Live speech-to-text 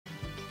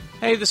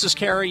Hey, this is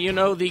Carrie. You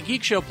know, the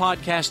Geek Show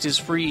podcast is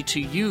free to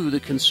you,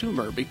 the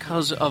consumer,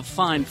 because of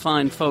fine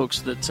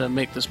folks that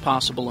make this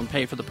possible and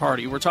pay for the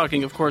party. We're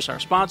talking, of course, our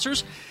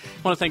sponsors. I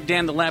want to thank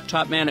Dan, the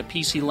laptop man at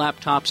PC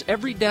Laptops.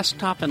 Every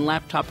desktop and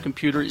laptop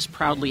computer is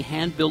proudly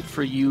hand-built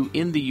for you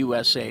in the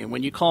USA. And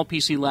when you call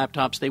PC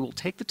Laptops, they will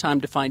take the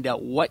time to find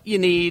out what you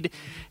need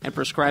and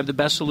prescribe the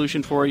best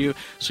solution for you,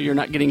 so you're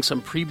not getting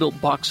some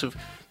pre-built box of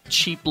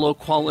cheap,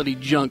 low-quality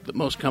junk that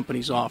most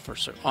companies offer.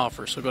 So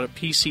go to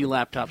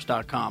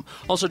PCLaptops.com.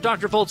 Also,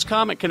 Dr. Volt's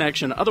Comic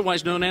Connection,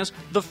 otherwise known as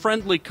the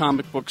Friendly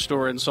Comic Book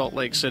Store in Salt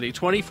Lake City,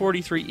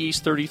 2043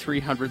 East,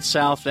 3300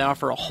 South. They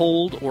offer a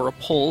hold or a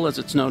pull, as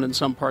it's known in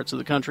some parts of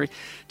the country.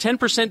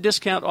 10%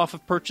 discount off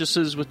of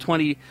purchases with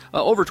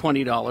over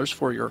 $20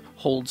 for your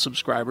hold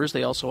subscribers.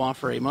 They also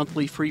offer a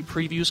monthly free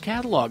previews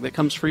catalog that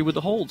comes free with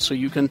the hold, so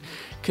you can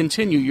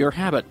continue your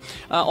habit.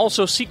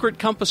 Also,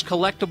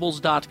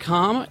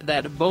 SecretCompassCollectibles.com,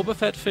 that Boba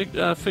Fett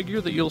figure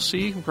that you'll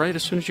see right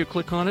as soon as you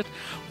click on it.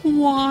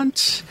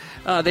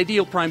 They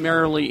deal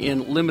primarily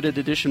in limited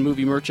edition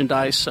movie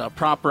merchandise,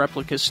 prop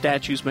replicas,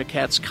 statues,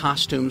 maquettes,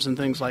 costumes, and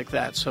things like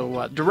that.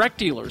 So direct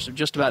dealers of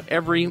just about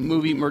every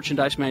movie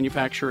merchandise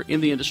manufacturer in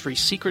the industry,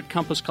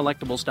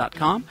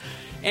 SecretCompassCollectibles.com.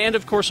 And,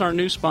 of course, our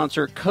new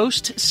sponsor,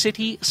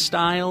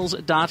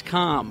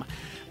 CoastCityStyles.com.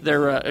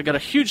 They're got a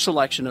huge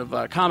selection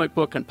of comic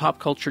book and pop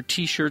culture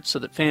T-shirts so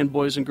that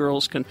fanboys and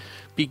girls can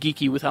be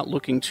geeky without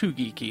looking too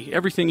geeky.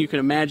 Everything you can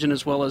imagine,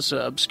 as well as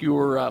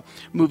obscure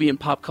movie and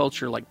pop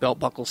culture like belt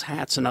buckles,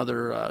 hats, and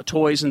other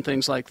toys and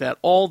things like that.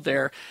 All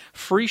there.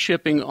 Free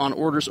shipping on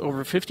orders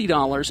over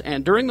 $50.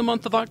 And during the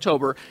month of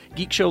October,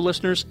 Geek Show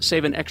listeners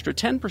save an extra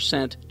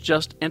 10%.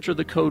 Just enter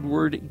the code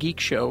word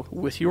Geek Show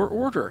with your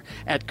order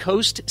at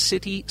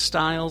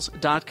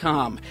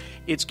CoastCityStyles.com.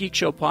 It's Geek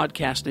Show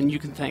Podcast, and you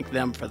can thank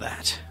them for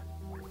that.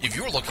 If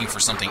you're looking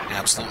for something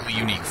absolutely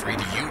unique for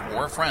either you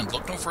or a friend,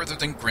 look no further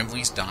than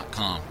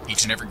Grimleys.com.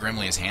 Each and every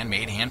Grimley is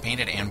handmade,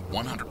 hand-painted, and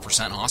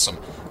 100% awesome.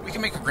 We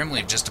can make a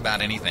Grimley of just about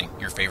anything.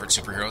 Your favorite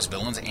superheroes,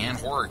 villains, and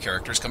horror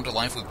characters come to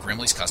life with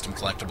Grimley's custom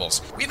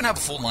collectibles. We even have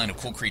a full line of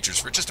cool creatures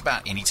for just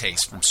about any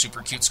taste, from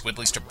super cute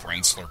squidlies to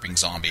brain-slurping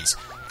zombies.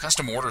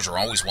 Custom orders are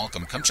always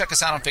welcome. Come check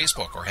us out on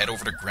Facebook or head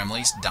over to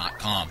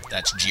Grimleys.com.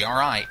 That's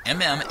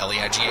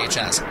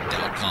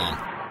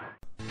GRIMMLEIGHS.com.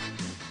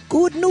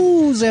 Good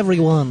news,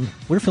 everyone!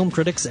 We're film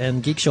critics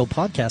and Geek Show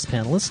podcast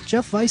panelists,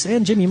 Jeff Weiss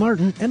and Jimmy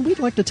Martin, and we'd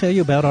like to tell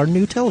you about our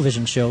new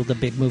television show, The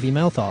Big Movie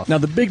Mouth-Off. Now,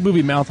 The Big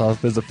Movie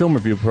Mouth-Off is a film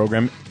review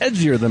program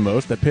edgier than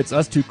most that pits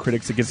us two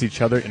critics against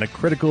each other in a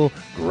critical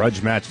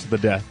grudge match to the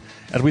death,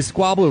 as we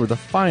squabble over the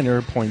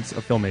finer points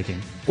of filmmaking.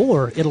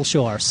 Or it'll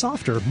show our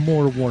softer,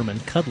 more warm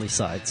and cuddly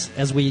sides,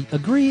 as we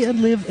agree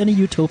and live in a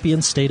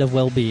utopian state of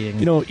well-being.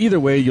 You know, either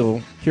way,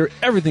 you'll hear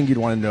everything you'd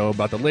want to know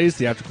about the latest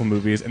theatrical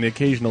movies and the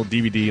occasional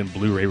DVD and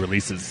Blu-ray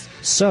releases.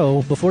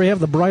 So, before you have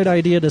the bright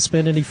idea to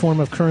spend any form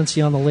of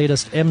currency on the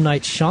latest M.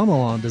 Night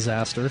Shyamalan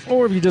disaster,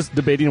 or if you're just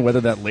debating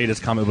whether that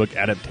latest comic book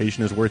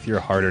adaptation is worth your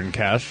hard-earned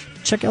cash,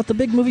 check out The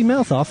Big Movie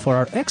Mouth-Off for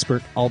our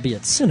expert,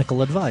 albeit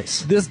cynical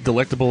advice. This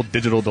delectable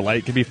digital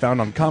delight can be found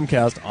on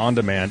Comcast On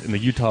Demand in the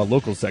Utah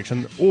local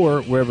section,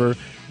 or wherever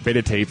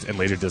beta tapes and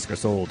Laserdisc are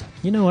sold.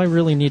 You know, I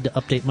really need to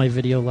update my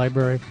video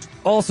library.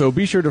 Also,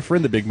 be sure to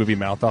friend The Big Movie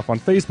Mouth-Off on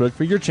Facebook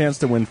for your chance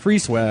to win free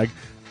swag,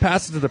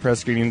 passes to the press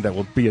screening that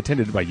will be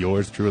attended by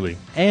yours truly.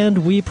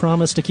 And we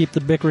promise to keep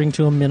the bickering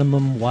to a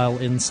minimum while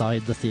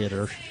inside the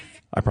theater.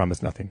 I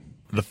promise nothing.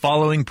 The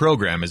following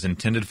program is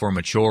intended for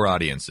mature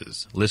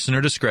audiences. Listener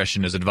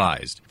discretion is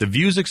advised. The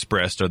views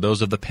expressed are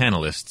those of the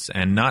panelists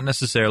and not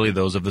necessarily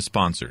those of the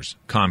sponsors: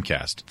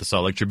 Comcast, the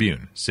Salt Lake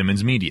Tribune,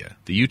 Simmons Media,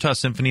 the Utah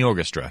Symphony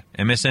Orchestra,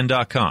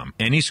 MSN.com,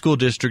 any school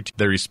district,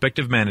 their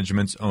respective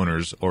managements,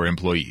 owners, or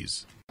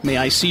employees. May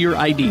I see your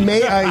ID?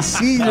 May I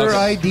see your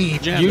ID?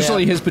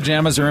 Usually his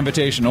pajamas are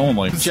invitation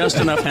only. Just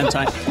enough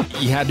hentai.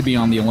 You had to be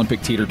on the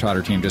Olympic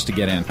teeter-totter team just to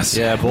get in.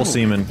 Yeah, bull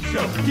semen.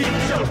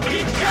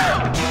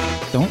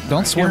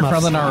 Don't swear in front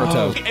of the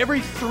Naruto. Every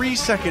 3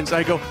 seconds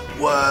I go,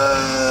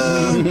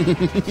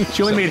 whoa!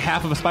 She only made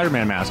half of a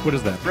Spider-Man mask. What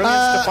is that?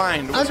 Brilliance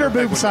defined. Under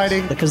boob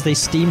sighting. Because they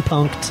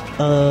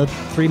steampunked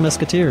Three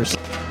Musketeers.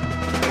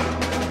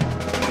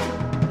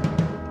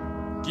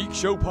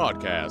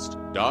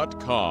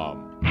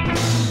 GeekShowPodcast.com.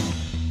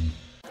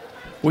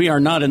 We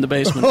are not in the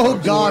basement. Oh,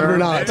 God, we're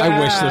not.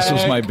 I wish this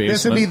was my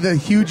This would basement. be the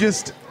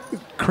hugest,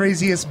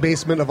 craziest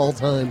basement of all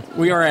time.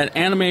 We are at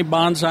Anime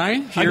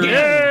Bonsai. Here.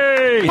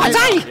 Yay!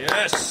 Bonsai!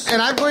 Yes!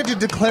 And I'm going to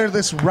declare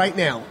this right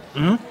now.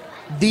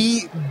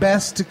 The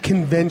best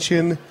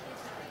convention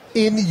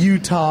in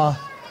Utah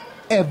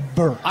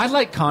ever. I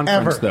like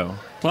conference, Ever. though.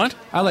 What?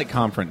 I like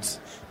conference.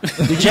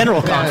 The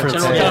General Conference.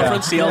 General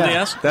Conference, the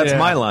LDS? That's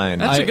my line.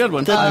 That's a good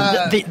one.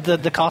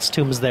 The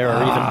costumes there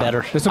are even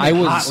better. There's so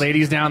many hot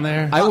ladies down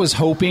there. I was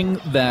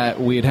hoping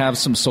that we'd have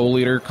some Soul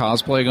Eater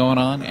cosplay going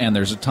on, and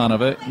there's a ton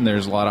of it, and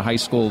there's a lot of High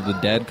School of the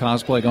Dead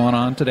cosplay going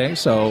on today,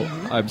 so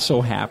I'm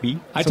so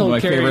happy. I Some told of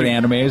my Carrie- favorite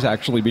anime is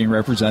actually being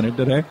represented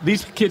today.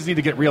 These kids need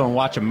to get real and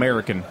watch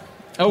American.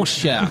 Oh,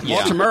 yeah.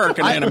 Watch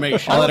American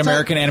animation. All that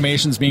American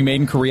animation's being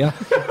made in Korea.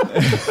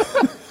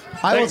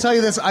 I will tell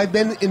you this. I've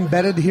been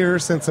embedded here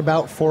since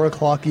about 4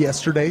 o'clock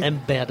yesterday.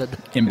 Embedded.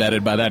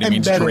 Embedded by that, he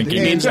means Embedded. drinking.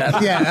 And- means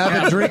that. Yeah,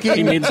 I've been drinking.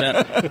 He means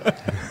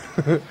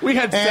that. We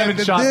had 7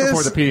 and shots this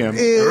before the PM.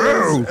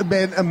 It's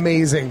been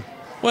amazing.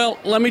 Well,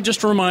 let me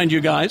just remind you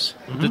guys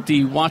that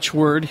the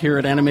watchword here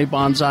at Anime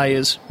Bonsai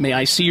is, may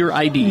I see your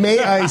ID? May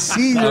I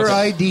see your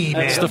ID,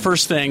 That's man? the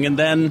first thing. And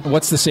then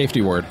What's the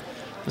safety word?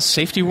 the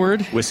safety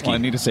word? Whiskey. Well, I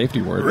need a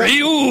safety word.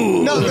 Ryu!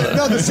 No, the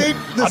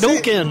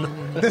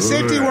Hadouken! the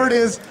safety word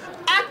is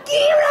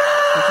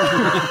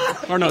Akira.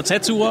 Or no,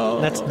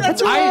 Tetsuo.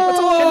 That's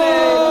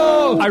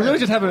I really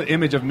just have an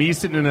image of me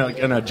sitting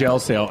in a jail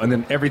cell, and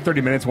then every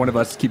 30 minutes, one of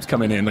us keeps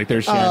coming in. Like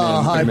there's Shannon.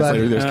 Oh, hi, 30 minutes bud.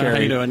 later, there's How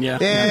Carrie. you doing? Yeah.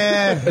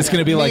 Yeah, It's going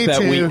to be like me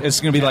that too. week. It's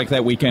going to be like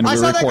that weekend I we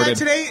saw that guy recorded.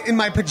 today in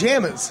my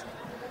pajamas.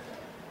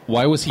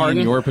 Why was he Pardon?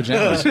 in your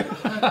pajamas?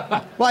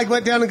 Well, I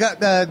went down and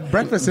got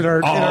breakfast in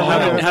our.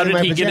 How did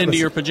he get into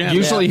your pajamas?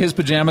 Usually his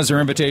pajamas are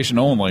invitation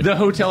only. The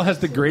hotel has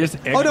the greatest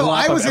egg Oh no,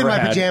 glop I was I've in ever my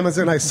had. pajamas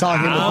and I saw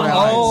him with my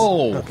eyes.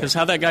 Oh. Because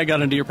how that guy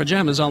got into your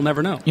pajamas, I'll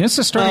never know. You know, this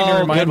is starting to Oh,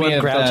 remind good me one,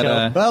 of that.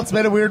 Groucho. Well, it's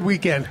been a weird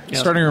weekend.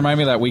 Starting to remind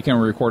me of that weekend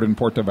we recorded in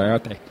Puerto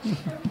Vallarta.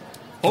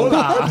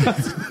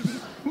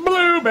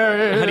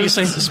 Blueberries. How do you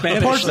say it in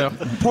Spanish, though?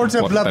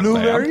 Porta What bla the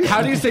blueberries.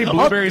 How do you say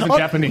blueberries in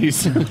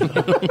Japanese?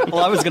 Well,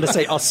 I was going to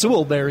say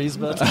azul berries,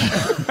 but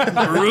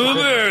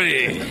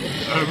Blueberry.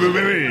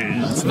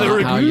 That's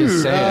not how you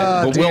say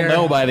it. But we'll dear.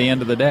 know by the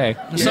end of the day.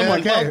 Someone,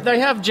 okay. well, they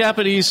have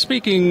Japanese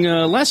speaking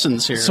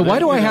lessons here. So why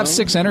do I You have know.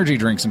 6 energy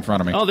drinks in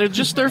front of me? Oh, they're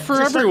there for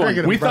Just start everyone.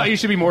 drinking them. We thought you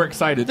should be more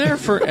excited. They're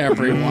for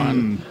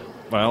everyone.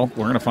 Well,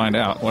 we're going to find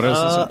out. What is this?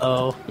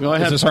 uh-oh. Go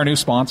Is ahead. this our new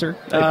sponsor?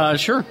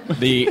 Sure.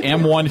 The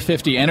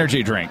M150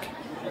 energy drink.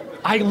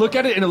 I look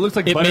at it and it looks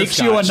like It makes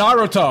you a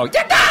butterscotch.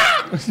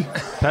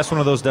 Naruto. Pass one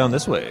of those down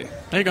this way.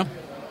 There you go.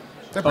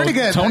 They're pretty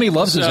good. Tony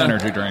loves his So-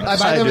 energy drinks. I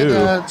buy them I at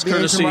do.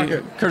 the Asian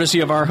market.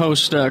 Courtesy of our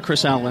host,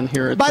 Chris Allen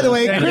here. At, By the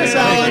way, Chris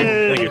Allen,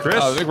 Thank you,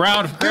 Chris. Big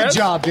round of good Chris.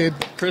 job, dude.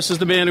 Chris is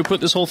the man who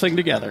put this whole thing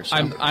together. So.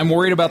 I'm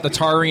worried about the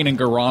taurine and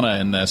guarana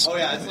in this. Oh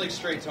yeah, it's like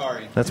straight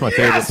tarry. That's my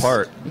favorite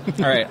part.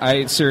 All right, I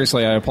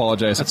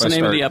apologize That's if the I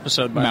name of start the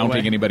episode, by the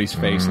mounting way. anybody's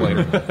face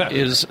later.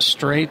 is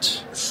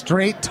straight.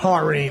 Straight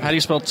taurine. How do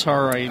you spell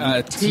taurine?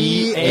 Taurine.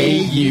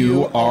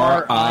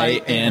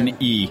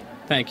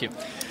 Thank you.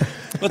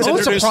 Let's Oh,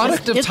 it's a introduce-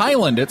 product of It's-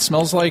 Thailand. It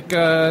smells like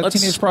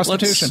teenage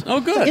prostitution. Oh,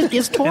 good.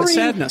 Is And taurine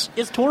sadness.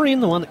 Is taurine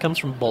the one that comes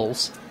from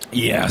bulls?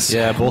 Yes.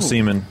 Yeah, bull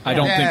semen. I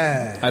don't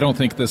Yeah.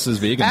 think this is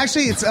vegan.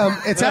 Actually, it's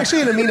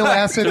actually an amino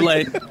acid. Too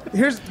late.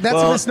 That's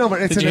Well, a misnomer.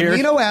 It's an did you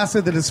hear? amino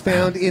acid that is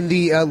found in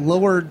the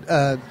lower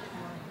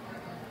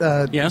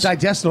Yes?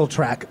 digestional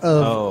tract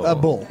of a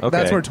bull. okay.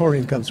 That's where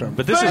taurine comes from.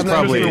 But this is I'm not-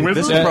 probably This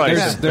this is is probably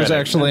Yeah. There's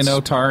actually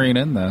no taurine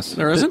in this.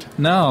 There isn't?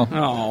 No.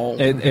 Oh.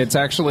 It's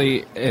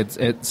actually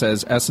it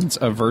says essence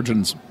of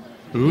virgins.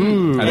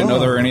 Ooh. I didn't know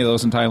there were any of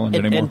those in Thailand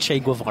anymore. And Che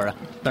Guevara.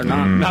 They're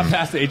not. Not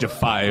past the age of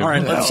 5. All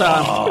right,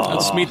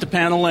 let's meet the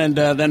panel, and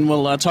then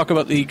we'll talk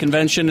about the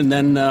convention, and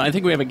then I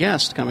think we have a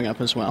guest coming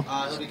up as well.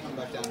 Let me come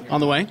back down here. On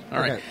the way? All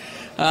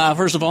right.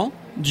 First of all,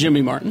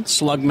 Jimmy Martin,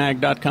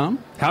 slugmag.com.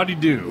 Howdy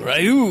do.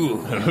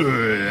 Ryu.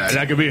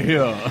 I could be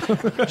here.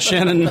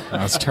 Shannon,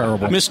 That's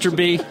terrible. Mr.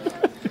 B.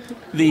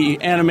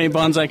 The Anime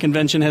Bonsai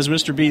Convention has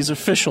Mr. B's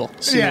official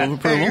seal Yeah, of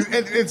approval.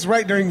 it's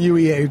right during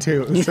UEA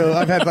too. So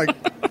I've had like.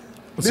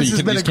 So This you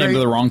has been a just came great. to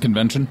the wrong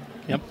convention?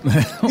 Yep. Or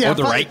the fuck-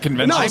 right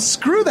convention? No,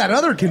 screw that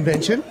other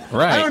convention.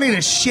 Right. I don't need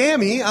a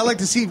chamois. I like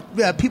to see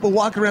people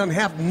walk around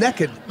half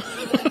naked.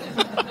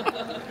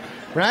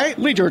 Right?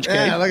 Lee George K.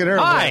 Yeah, look at her.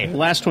 Hi.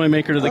 Last toy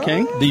maker to the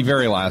king. The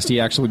very last.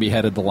 He actually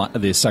beheaded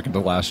the second to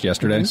last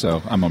yesterday,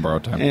 so I'm on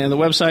borrowed time. And the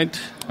website,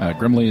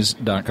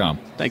 Grimleys.com.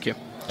 thank you.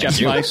 Jeff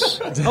Weiss,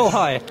 Oh,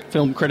 hi.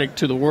 film critic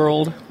to the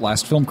world.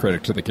 Last film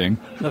critic to the king.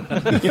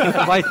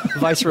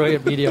 Viceroy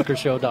at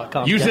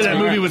mediocreshow.com. You said That's that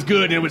me. movie was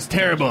good. It was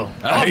terrible.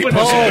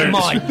 Oh,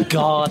 my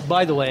God.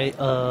 By the way,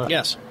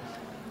 Yes.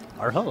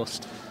 our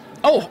host.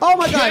 Oh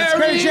my God, it's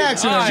Kerry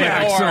Jackson. Hi,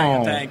 Jackson. how are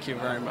you? Thank you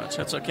very much.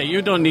 That's okay.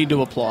 You don't need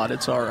to applaud.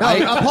 It's all No,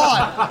 right.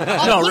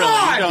 applaud. No,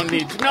 really, you don't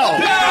need to. No.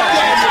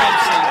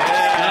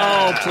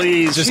 No,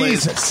 please.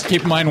 Jesus.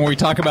 Keep in mind when we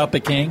talk about the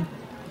king,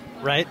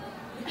 Right?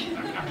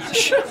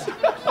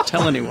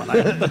 Tell anyone.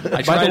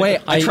 I By the way,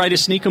 I try to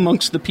sneak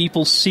amongst the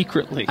people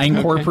secretly. I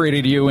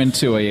incorporated you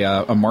into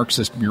a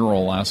Marxist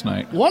mural last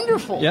night.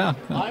 Wonderful. Yeah.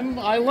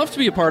 I love to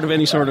be a part of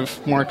any sort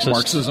of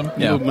Marxism?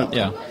 Yeah. movement.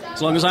 Yeah.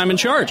 As long as I'm in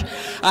charge.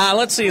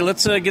 Let's see.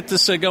 Let's get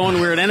this going.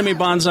 We're at Anime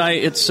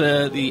Bonsai. It's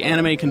the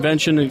anime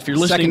convention. If you're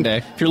listening, Second day.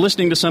 if you're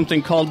listening to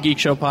something called Geek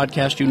Show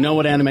Podcast, you know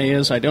what anime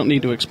is. I don't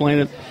need to explain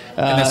it.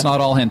 And it's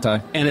not all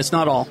hentai. And it's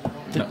not all.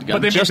 But they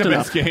make just the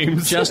enough. best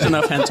games. Just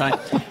enough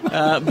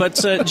hentai.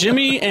 But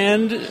Jimmy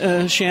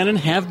and Shannon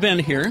have been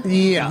here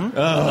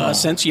Yeah.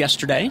 since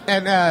yesterday.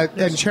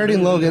 And Charity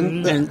and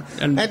Logan.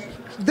 And-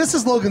 this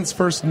is Logan's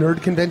first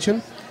nerd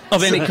convention.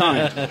 Of any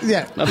kind.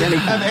 Yeah. Of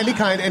any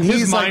kind. And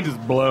he's mind is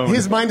blown.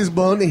 His mind is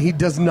blown, and he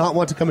does not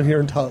want to come in here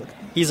and talk.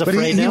 He's But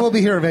afraid he now? will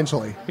be here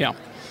eventually. Yeah.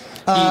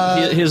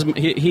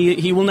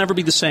 He will never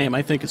be the same.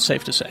 I think it's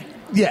safe to say.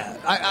 Yeah.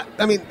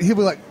 I mean, he'll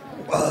be like,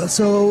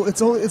 So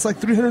it's like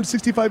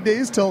 365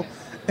 days till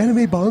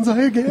Anime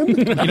Bonsai again?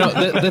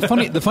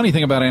 The funny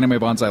thing about Anime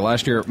Bonsai,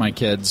 last year my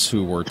kids,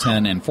 who were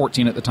 10 and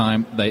 14 at the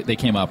time, they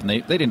came up and they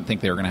didn't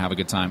think they were going to have a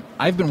good time.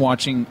 I've been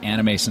watching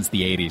anime since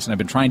the 80s, and I've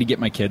been trying to get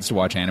my kids to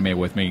watch anime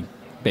with me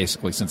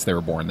basically since they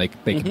were born. They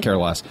could care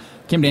less.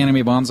 Came to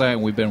Anime Bonsai,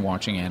 and we've been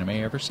watching anime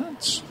ever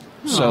since.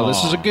 So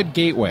this is a good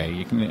gateway.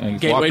 You can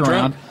walk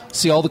around,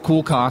 see all the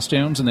cool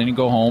costumes, and then you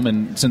go home,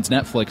 and since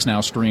Netflix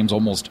now streams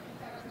almost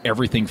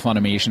everything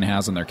Funimation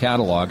has in their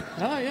catalog,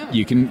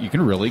 you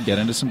can really get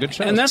into some good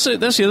shows. And that's the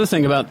other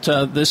thing about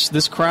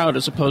this crowd,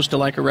 as opposed to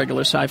like a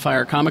regular sci-fi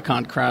or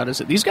Comic-Con crowd, is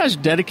that these guys are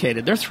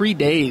dedicated. They're 3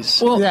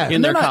 days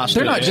in their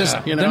costumes.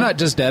 They're not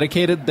just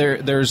dedicated.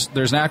 There's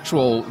an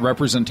actual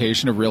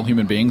representation of real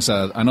human beings.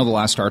 I know the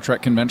last Star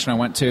Trek convention I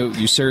went to,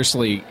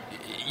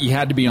 you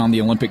had to be on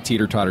the Olympic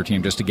teeter-totter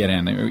team just to get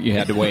in. You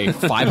had to weigh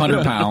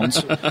 500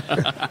 pounds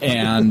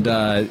and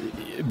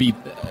be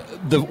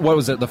the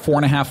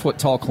 4.5 foot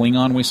tall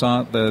Klingon we saw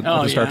at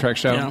the Star Trek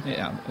show.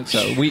 Yeah. So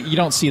you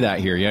don't see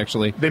that here. You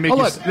actually there they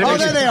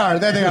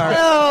are.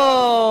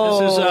 Oh,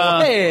 this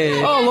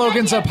is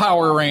Logan's a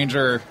Power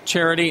Ranger.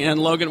 Charity and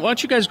Logan, why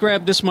don't you guys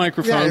grab this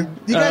microphone? Yeah,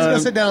 you guys go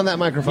sit down on that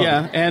microphone.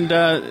 Yeah, and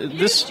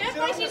this.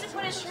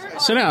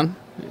 Sit down.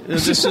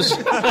 This is.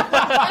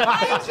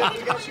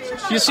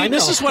 You see,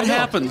 this is what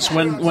happens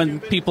when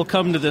people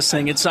come to this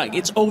thing. It's like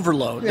it's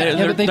overload.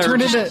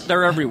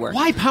 They're everywhere.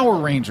 Why Power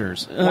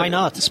Rangers? Why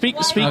not? Speak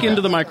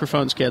into the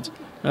microphones, kids.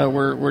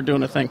 We're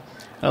doing a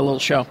little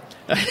show.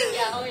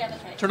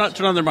 Turn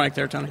on their mic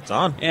there, Tony. It's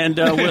on. And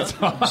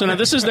so now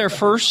this is their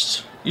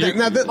first.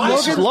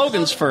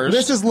 Logan's first.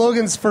 This is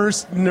Logan's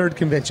first nerd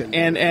convention.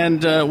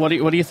 And what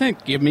do you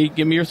think? Give me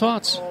your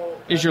thoughts.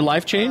 Is your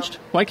life changed?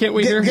 Why can't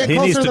we hear? He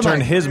needs to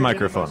turn his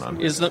microphone on.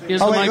 Is the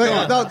mic on?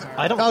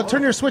 I don't.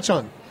 Turn your switch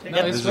on.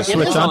 There's a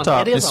switch on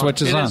top. His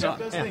switch is on.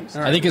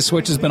 I think his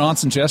switch has been on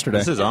since yesterday.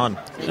 This is on.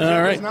 All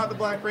right. It's not the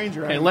Black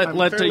Ranger. Okay,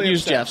 let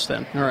use Jeff's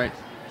then. All right.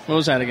 What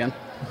was that again?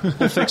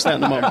 We'll fix that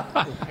in a moment.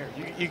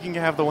 You can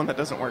have the one that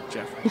doesn't work,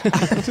 Jeff.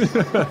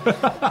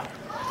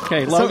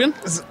 Okay, Logan.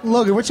 So,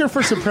 Logan, what's your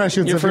first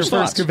impressions of your first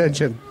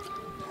convention?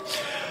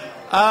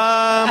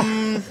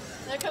 Well,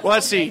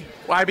 let's see.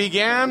 I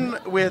began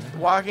with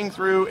walking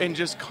through and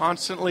just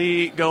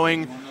constantly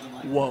going,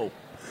 "Whoa!"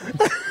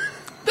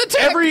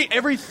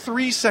 Every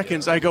 3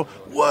 seconds, I go,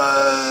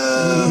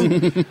 "Whoa,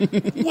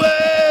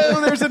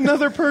 whoa!" There's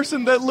another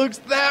person that looks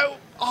that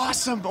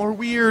awesome or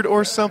weird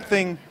or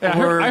something. Yeah,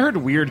 I heard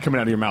weird coming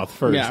out of your mouth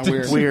first. Yeah,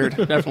 weird,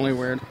 definitely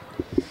weird.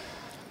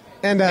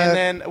 And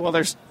then, well,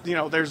 there's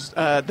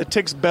the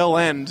Tix Bell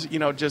End,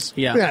 just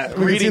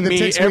greeting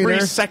me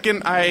every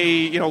second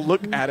I,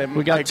 look at him.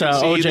 We got I can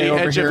OJ see the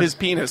over edge here of his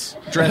penis.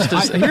 Dressed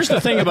as. Here's the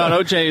thing about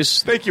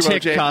OJ's Thank you,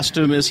 Tick OJ.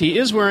 costume is he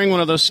is wearing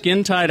one of those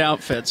skin-tied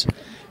outfits,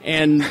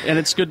 and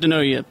it's good to know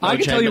you, OJ. I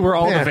can tell you where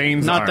all the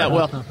veins not are. that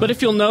well, but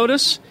if you'll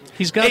notice.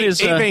 He's got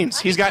his 8 veins.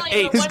 He's got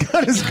 8. He's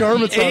got his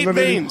garments on. 8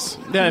 veins.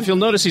 Yeah, if you'll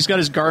notice, he's got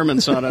his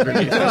garments on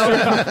underneath.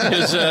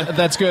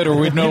 That's good, or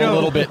we'd know a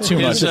little bit too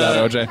much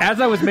about OJ.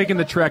 As I was making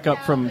the trek up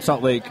from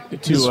Salt Lake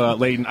to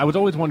Layton, I was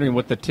always wondering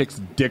what the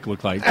Tick's dick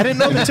looked like. I didn't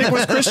know the Tick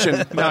was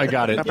Christian. Now I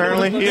got it.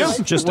 Apparently he is.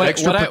 Just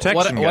extra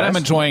protection, What I'm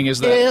enjoying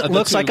is that It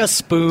looks like a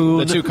spoon.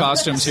 The two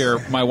costumes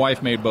here, my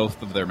wife made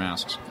both of their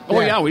masks.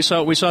 Oh yeah, we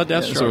saw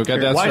Deathstroke. So we got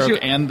here. Deathstroke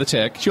and the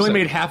Tick. She only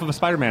made half of a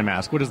Spider-Man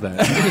mask. What is that?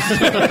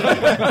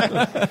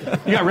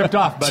 You got ripped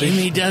off, buddy.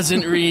 Jimmy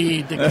doesn't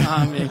read the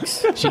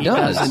comics. She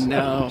doesn't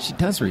know. She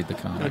does read the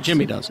comics. No,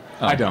 Jimmy doesn't.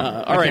 I don't.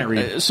 All I right. can't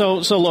read. So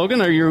Logan,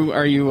 are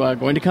you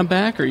going to come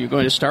back? Are you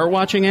going to start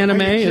watching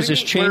anime? Has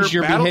this changed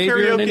your Battle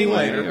behavior in any karaoke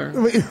way?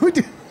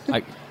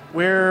 later.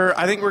 Or?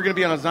 I think we're going to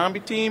be on a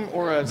zombie team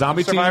or a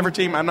Zombie survivor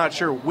team? team. I'm not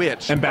sure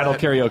which. And battle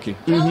karaoke.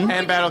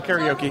 And battle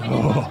karaoke.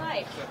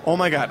 Oh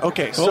my God.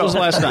 Okay. What was the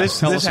last time? This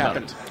Tell us about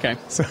happened. it. Okay.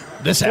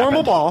 This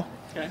Formal happened. ball.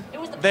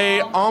 They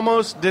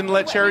almost didn't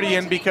let Charity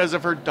in because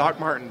of her Doc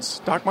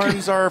Martens. Doc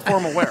Martens are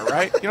formal wear,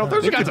 right?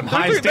 Those got some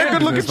high they're standards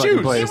good-looking in this fucking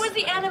shoes. place. It was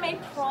the anime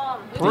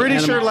prom. Pretty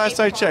anime- sure last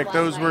I checked,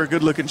 those were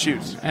good-looking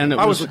shoes. And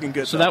I was looking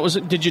good. So though. that was.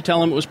 Did you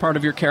tell him it was part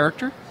of your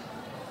character?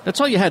 That's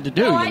all you had to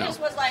do. No, you I know.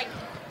 just was like,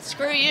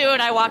 screw you,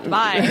 and I walked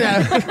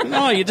by.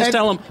 No, you just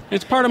tell him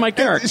it's part of my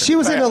character. She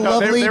was in a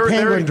lovely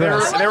penguin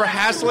dress. They were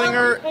hassling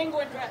her.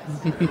 Penguin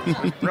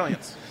dress.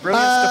 Brilliance.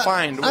 Brilliance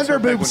defined. was her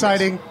Underboob penguin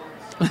sighting.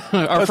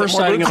 Our first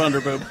more sighting of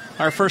boobs? underboob.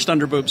 Our first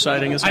underboob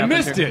sighting is I happening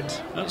missed here.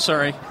 it. Oh,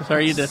 sorry,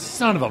 you did.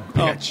 Son of a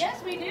bitch.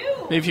 Yes, we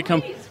do. If you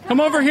come, Please, come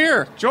over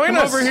here. Join come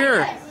us. over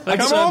here.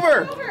 Come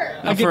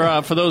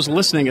over. For those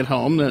listening at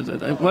home,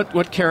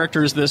 what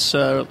character is this,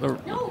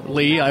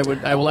 Lee? I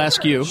will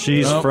ask you.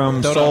 She's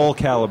from Soul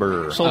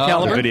Calibur. Soul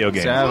Calibur? The video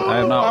game. See, I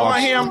have not I want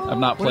watched. him. I've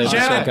not played the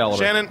Soul Calibur.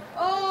 Shannon.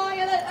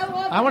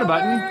 Oh, I want a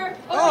button.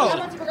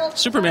 Oh.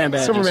 Superman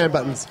badges. Superman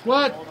buttons.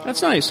 What?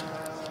 That's nice.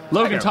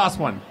 Logan, toss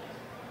one.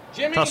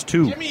 Jimmy. Toss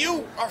 2. Jimmy, you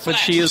are But flat.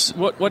 she is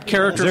what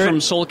character Is there-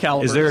 from Soul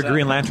Calibur? Is there a that?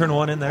 Green Lantern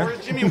one in there? Or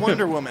is Jimmy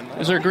Wonder Woman?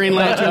 Is there a Green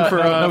Lantern for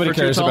Nobody for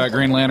cares Too Tall? about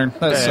Green Lantern.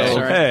 That's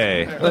so.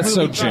 Hey. That's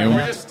so June.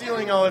 We're just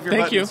stealing all of your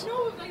Thank you. buttons.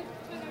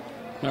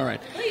 All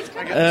right.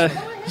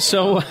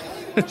 So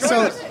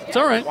it's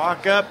all right.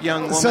 Walk up,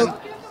 young woman. So,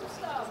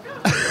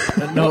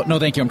 No,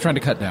 thank you. I'm trying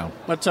to cut down.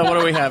 What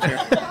do we have here?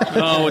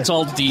 Oh, it's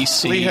all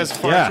DC. Lee has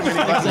far too many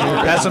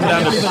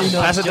buttons.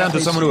 Pass it down to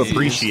someone who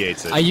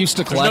appreciates it. I used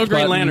to There's collect no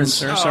Green buttons. Lanterns,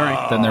 sir. Sorry.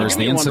 Then there was Give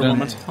the me Wonder incident.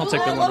 Woman. I'll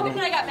take the Wonder Logan Woman.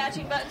 and I got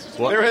matching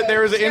buttons.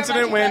 There was an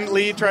incident when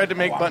Lee tried to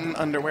make button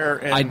underwear.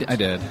 And I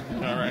did. All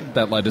right.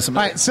 That led to some.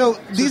 all right, so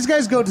these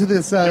guys go to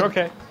this.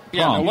 Okay.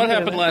 Yeah, Prom. what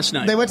happened last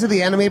night? They went to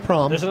the anime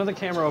prom. There's another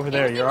camera over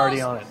there. You're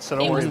already on it, so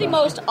don't It worry was the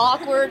about most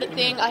awkward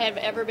thing I have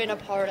ever been a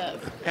part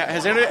of. Yeah,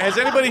 has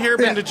anybody here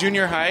been to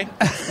junior high?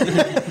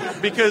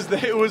 Because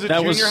it was a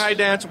junior high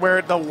dance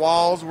where the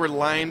walls were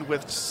lined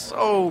with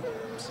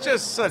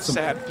just such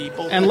sad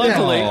people. And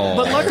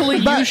luckily,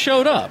 you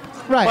showed up.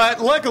 Right.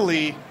 But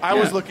luckily, I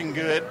was looking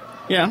good.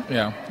 Yeah.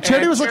 Yeah.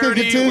 Charity was looking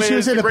good too. She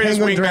was in the a greatest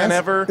penguin wingman dress.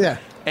 ever. Yeah.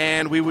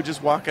 And we would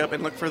just walk up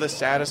and look for the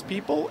saddest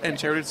people, and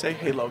Charity would say,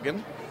 "Hey,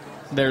 Logan,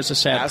 There's a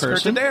sad ask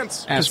person. her to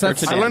dance." Ask her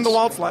to I learned the dance.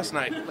 waltz last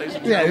night, ladies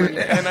and gentlemen,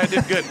 and I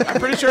did good. I'm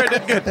pretty sure I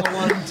did good.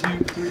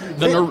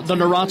 The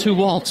Naratu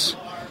Waltz.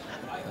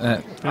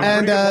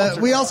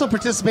 And we also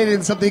participated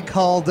in something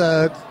called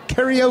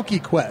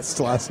Karaoke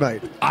Quest last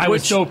night. I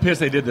was so pissed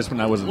they did this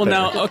when I wasn't Well, there.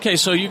 now, okay,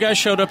 so you guys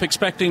showed up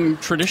expecting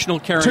traditional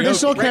karaoke.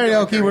 Traditional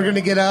karaoke, we're going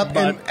to get up,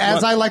 and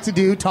as I like to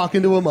do, talk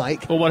into a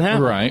mic. Well, what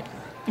happened? Right.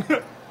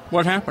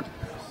 What happened?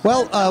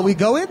 Well, we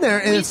go in there,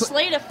 and We it's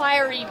slayed a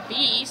fiery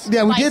beast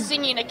Yeah, we by did.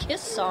 singing a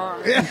Kiss song.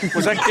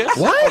 Was that Kiss?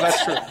 What? Oh,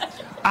 that's true.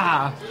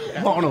 I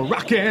wanna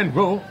rock and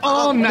roll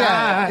all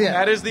night. yeah.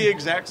 That is the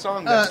exact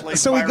song that's Slade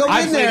so we Fire. go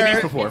I've in played there,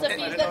 these before. It's a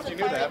beast that's a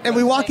fire. and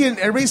we walk in.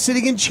 Everybody's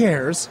sitting in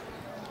chairs,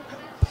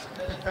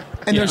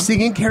 and they're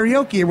singing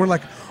karaoke, and we're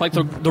like, Like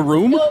the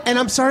room? and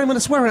I'm sorry, I'm going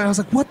to swear, and I was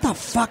like, what the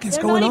fuck is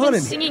They're going not on even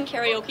in here? singing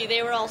karaoke.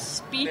 They were all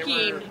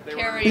speaking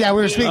karaoke. Yeah,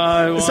 we were speaking.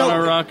 I want to So-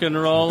 rock and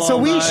roll so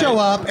all we night show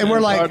up, and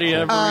we're like, party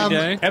every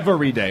day.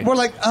 Every day. We're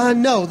like,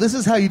 no, this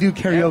is how you do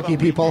karaoke,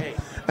 people.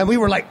 And we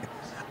were like,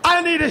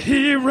 I need a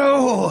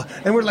hero,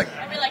 and we're like,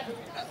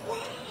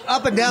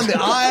 up and down the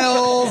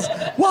aisles.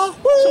 Wahoo!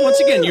 So once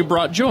again, you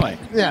brought joy.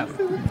 Yeah.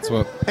 That's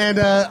what. And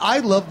I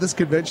love this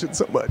convention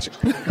so much.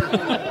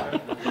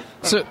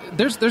 So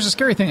there's a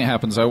scary thing that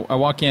happens. I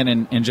walk in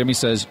and Jimmy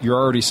says, "You're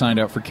already signed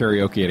up for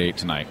karaoke at 8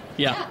 tonight."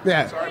 Yeah.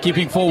 Yeah.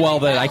 Keeping full well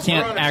that I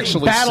can't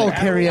actually Battle sing.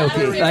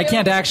 karaoke. I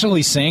can't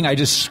actually sing. I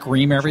just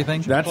scream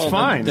everything. That's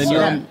fine. Then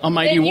you're a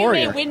mighty Then you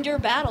warrior. may win your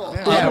battle.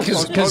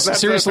 Because That's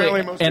seriously,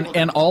 apparently most people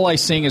and all I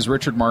sing is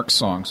Richard Marx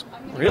songs.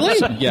 Really?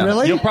 Yeah.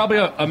 Really? You'll probably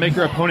make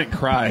your opponent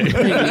cry. We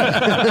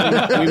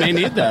may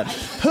need that.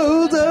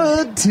 Hold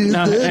on to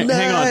Now, the hang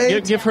night.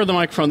 on. Give her the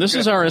microphone. This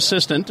is our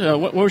assistant.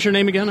 What was your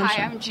name again? Hi,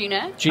 sorry. I'm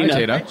Gina. Gina.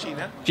 Hi,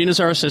 Tata. Gina's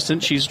our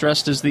assistant. She's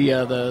dressed as the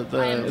I'm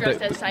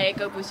dressed as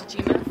Sayeko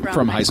Busujima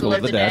from High School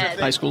of the Dead.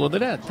 High School of the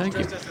Dead. Thank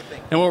you.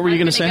 And what were you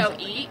going to say? I'm going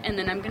to go eat, and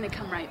then I'm going to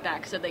come right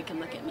back so they can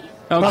look at me.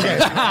 Okay.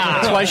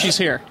 That's why she's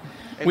here.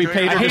 We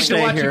paid her to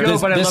stay here.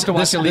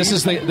 This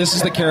is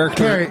the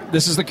character. Carrie.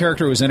 This is the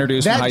character who was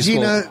introduced in That high school.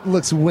 Gina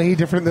looks way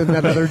different than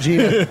that other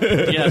Gina.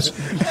 Yes.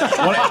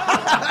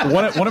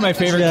 One of my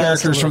favorite Yeah,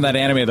 characters absolutely. from that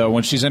anime, though,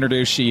 when she's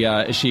introduced,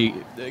 she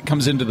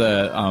comes into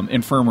the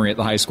infirmary at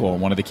the high school,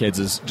 and one of the kids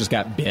has just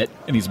got bit,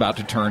 and he's about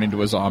to turn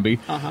into a zombie.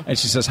 And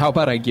she says, "How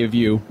about I give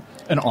you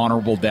an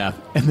honorable death?"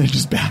 And then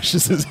just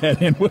bashes his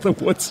head in with a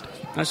wood stick.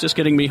 That's just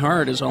getting me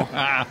hard, is all.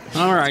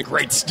 All right.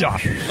 Great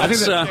stuff. I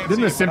think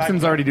didn't the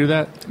Simpsons already do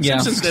that? Yeah.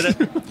 Simpsons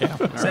did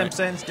it.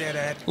 Simpsons did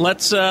it.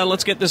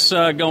 Let's get this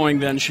going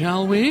then,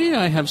 shall we?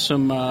 I have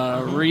some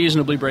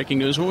reasonably breaking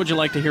news. What would you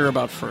like to hear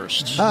about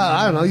first?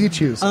 I don't know. You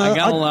choose. I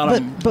got a lot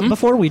of. But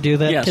before we do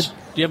that, Yes.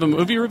 Do you have a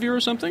movie review or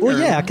something? well, or-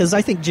 yeah, because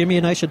I think Jimmy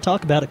and I should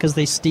talk about it because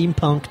they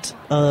steampunked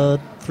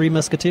Three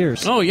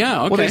Musketeers. Oh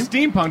yeah. Okay. Well, they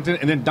steampunked it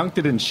and then dunked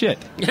it in shit.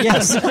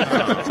 Yes,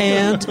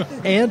 and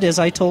as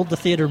I told the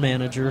theater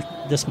manager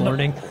this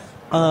morning,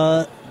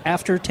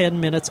 after 10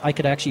 minutes, I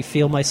could actually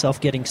feel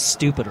myself getting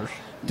stupider.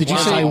 Did you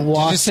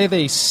say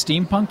they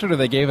steampunked it or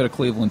they gave it a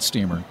Cleveland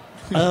steamer?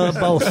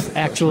 Both,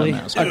 actually.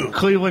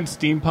 Cleveland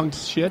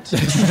steampunked shit.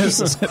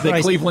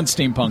 They Cleveland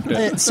steampunked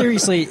it.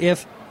 Seriously,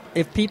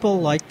 if people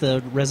like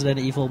the Resident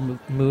Evil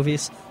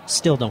movies,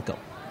 still don't go.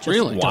 Just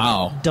Really?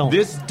 Wow. Don't.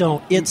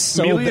 It's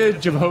so Mila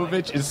bad.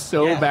 Jovovich is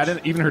so bad at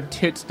it, even her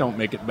tits don't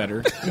make it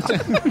better.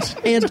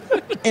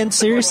 And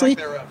seriously,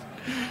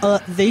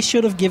 they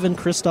should have given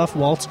Christoph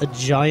Waltz a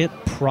giant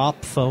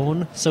prop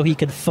phone so he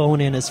could phone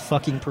in his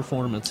fucking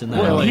performance in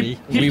that movie.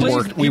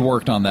 We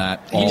worked on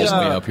that all the just-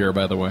 way up here,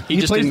 by the way. He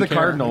He just plays didn't the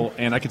care. cardinal,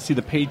 and I could see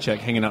the paycheck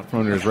hanging out from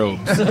under his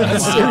robes.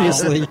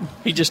 Seriously.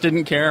 He just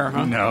didn't care,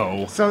 huh?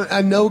 No. So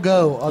a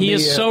no-go. On He the,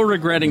 is so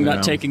regretting no.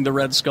 not taking the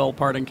Red Skull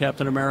part in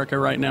Captain America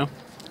right now.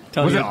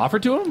 Tell Was you. it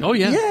offered to him? Oh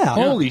yeah. Yeah.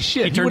 Holy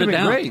shit. He turned it would've been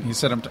down. Great. He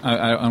said,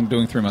 I'm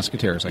doing Three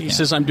Musketeers. I He can't.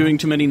 says I'm doing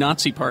too many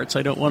Nazi parts.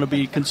 I don't want to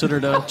be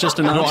considered just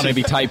a I don't want Nazi. to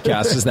be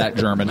typecast as that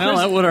German. Well,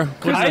 that would have.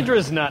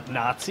 Hydra's not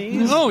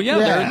Nazis. Oh yeah,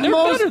 Yeah. they're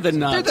better than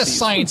They're Nazis. the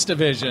science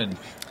division.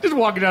 Just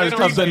walking down the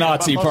street. Of the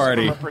Nazi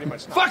party.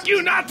 Fuck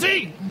you,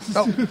 Nazi!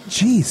 Oh,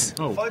 jeez.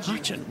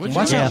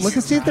 Watch out. Look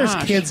and see if there's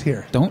kids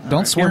here.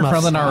 Don't swear in front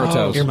of the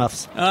Narutos.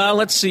 Earmuffs.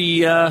 Let's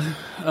see.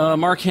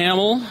 Mark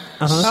Hamill.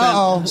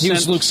 He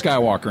was Luke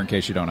Skywalker, in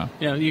case you don't know.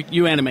 Yeah,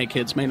 you anime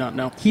kids may not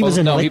know. He was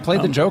in. he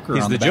played the Joker.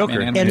 He's on the Joker.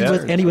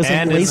 Batman and he was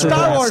in Laser Star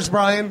Blast. Wars,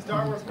 Brian.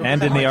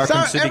 And in the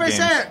Arkham City games.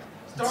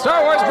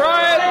 Star Wars,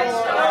 Brian!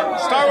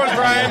 Star Wars,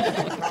 Brian.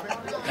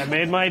 That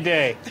made my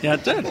day. Yeah,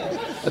 it did.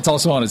 That's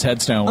also on his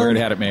headstone where it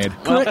had it made.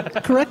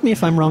 Correct me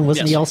if I'm wrong.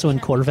 Wasn't Yes. he also in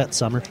Corvette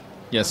Summer?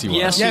 Yes, he was.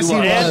 Yes, Yes, he he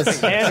was.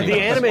 was. And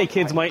the anime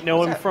kids might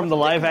know him from the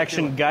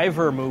live-action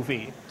Guyver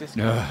movie.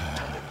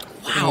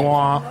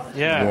 Wow.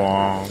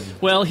 Yeah.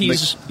 Well,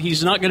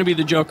 he's not going to be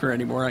the Joker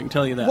anymore. I can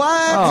tell you that.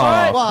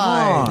 What?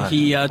 Why?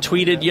 He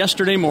tweeted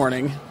yesterday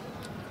morning,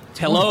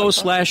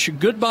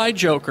 "Hello/goodbye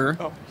Joker.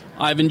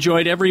 I've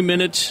enjoyed every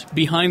minute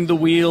behind the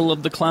wheel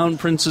of the Clown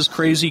Prince's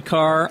crazy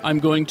car. I'm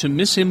going to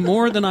miss him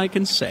more than I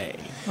can say."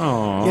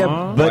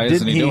 Yeah, but Why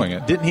isn't he doing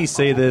it? Didn't he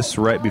say this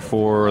right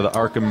before the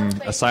Arkham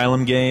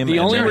Asylum game? The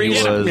And only there he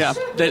reason, was-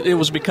 that it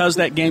was because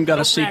that game got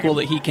a sequel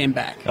that he came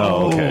back.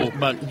 Oh, okay.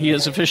 But he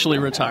is officially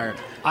retired.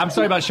 I'm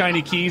sorry about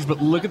shiny keys,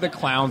 but look at the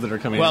clowns that are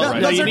coming Well, in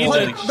right no, Those, you are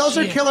need cl- those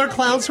are killer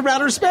clowns from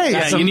outer space.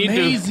 Yeah, you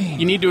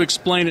need to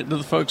explain it to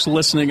the folks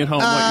listening at home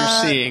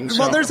what you're seeing.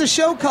 Well, so. there's a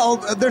show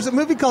called, there's a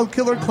movie called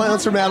Killer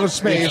Clowns from Outer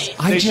Space.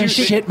 I just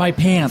shit my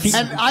pants.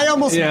 And I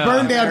almost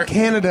burned down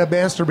Canada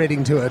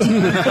masturbating to it.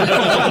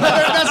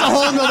 That's a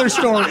whole other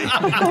story.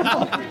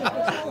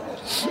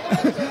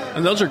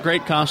 And those are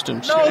great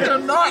costumes. No, they're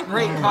not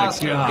great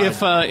costumes.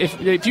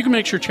 If you can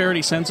make sure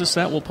Charity sends us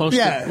that, we'll post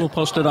Yeah. it. We'll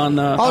post it on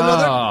Oh, no,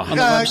 on the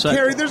website.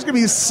 Carrie, there's going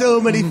to be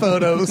so many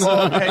photos.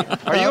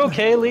 Are you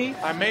okay, Lee?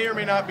 I may or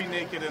may not be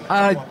naked in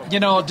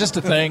Just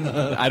a thing.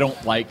 I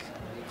don't like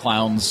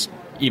clowns,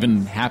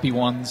 even happy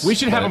ones. We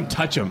should have but- them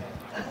touch them.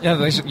 Yeah,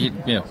 they should.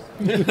 Yeah.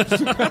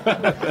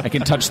 I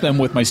can touch them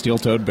with my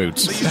steel-toed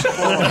boots.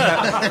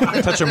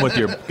 Touch them with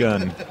your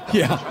gun.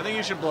 Yeah. I think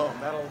you should blow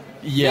them.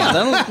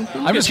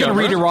 I'm just going to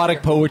read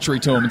erotic poetry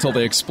to them until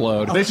they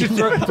explode. They should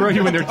throw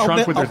you in their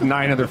trunk with their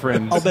 9 other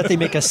friends. I'll bet they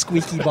make a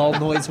squeaky ball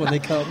noise when they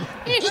come.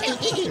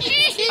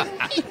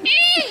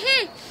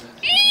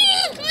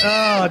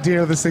 Oh,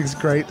 dear, this thing's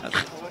great.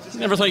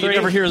 Never thought you'd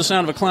ever hear the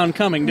sound of a clown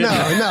coming, did you?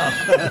 No.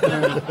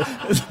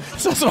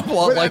 Sounds an awful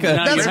lot like a.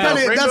 That's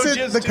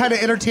the kind of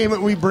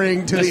entertainment we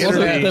bring to the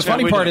internet. The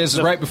funny part is,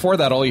 right before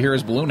that, all you hear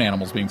is balloon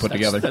animals being put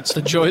together. That's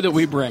the joy that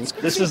we bring.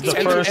 This is the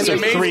first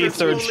of 3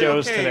 third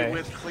shows today.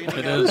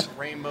 It is.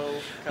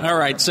 All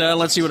right, so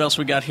let's see what else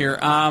we got here.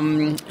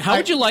 How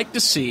would you like to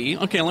see?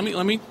 Okay,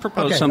 let me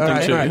propose something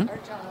to you,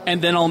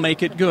 and then I'll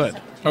make it good.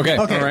 Okay.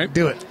 Okay, All right.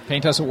 do it.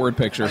 Paint us a word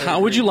picture.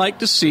 How would you like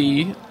to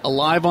see a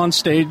live on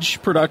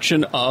stage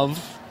production of,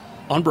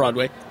 on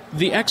Broadway,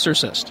 The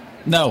Exorcist?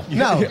 No.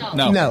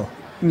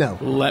 No.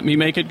 Let me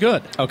make it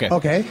good. Okay.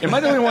 Okay. Am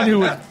I the only one who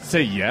would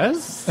say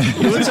yes?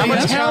 How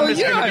much Hell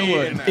yeah, I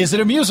would. Is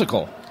it a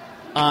musical?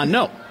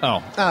 No.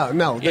 Oh. Oh,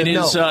 no. It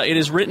is. It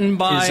is written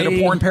by. Is it a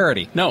porn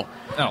parody? No.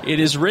 Oh.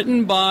 It is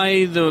written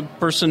by the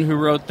person who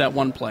wrote that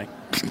one play,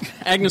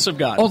 Agnes of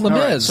God. Oh, Les All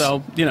right, Mis.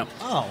 so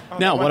Oh.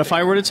 Now, what if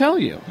I were to tell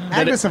you that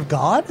Agnes of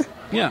God?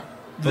 that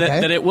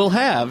Okay. it will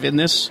have in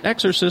this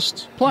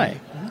Exorcist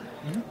play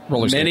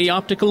Roller skates. many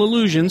optical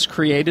illusions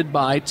created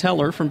by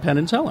Teller from Penn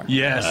and Teller.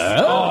 Yes.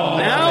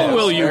 Now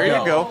will you? There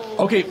you go.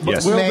 Okay, but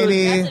Yes. will the-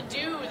 Maybe.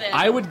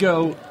 I would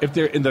go if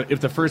they're if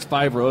the first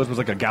 5 rows was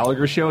like a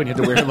Gallagher show and you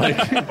had to wear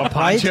like a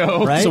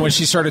poncho. Right? So when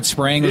she started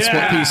spraying the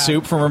split pea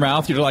soup from her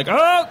mouth, you're like,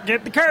 oh,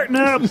 Get the curtain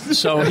up.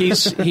 So he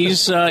is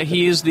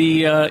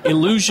the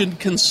illusion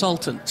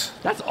consultant.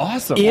 That's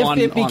awesome. if on-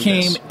 it on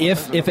became,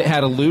 this. if it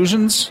had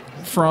illusions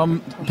from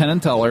Penn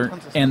and Teller,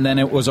 and then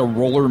it was a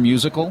roller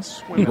musical,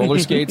 roller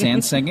skates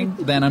and singing,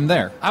 then I'm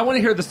there. I want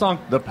to hear the song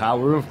 "The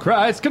Power of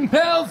Christ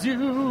Compels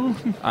You."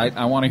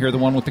 I want to hear the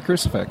one with the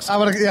crucifix. I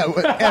want to,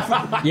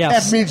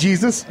 Yes. F me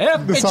Jesus.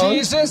 F the me song.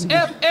 Jesus,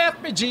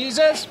 F me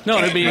Jesus. No,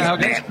 it'd be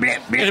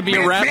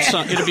a rap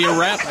song. It'd be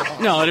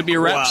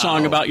a rap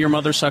song about your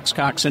mother sucks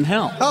cocks in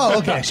hell. Oh,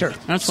 okay, sure.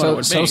 That's what it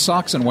would be.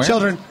 socks and where?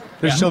 Children.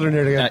 There's children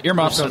here together.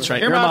 Earmuffs. That's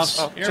right. Earmuffs.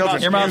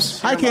 Earmuffs.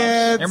 Earmuffs. Hi,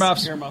 kids.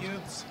 Earmuffs.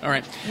 All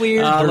right.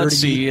 Weird Let's birdie.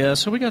 see.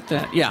 So we got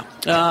that. Yeah.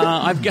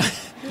 I've got.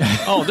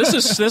 Oh, this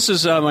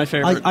is my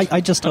favorite.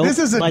 I just hope This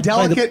is a by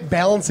delicate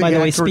balancing By the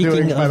way, act we're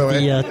speaking doing, by the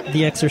way. of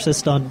the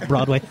Exorcist on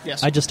Broadway,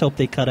 Yes. I just hope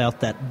they cut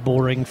out that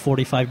boring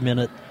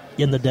 45-minute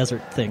in the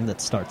desert thing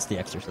that starts the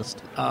Exorcist.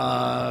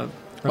 Remember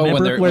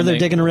when where they- they're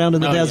digging around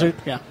in the Oh, yeah, desert?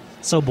 yeah.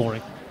 So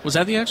boring. Was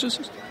that The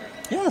Exorcist?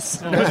 Yes.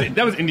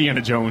 That was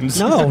Indiana Jones.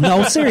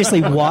 No,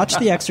 seriously, watch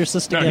The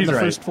Exorcist No, again. he's The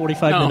right. first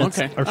 45 Oh, minutes.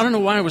 okay. are- I don't know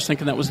why I was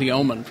thinking that was The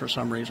Omen for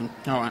some reason.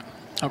 All right.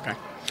 Okay.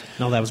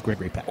 No, that was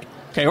Gregory Peck.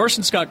 Okay,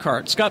 Orson Scott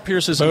Card. Scott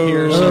Pierce isn't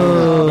here,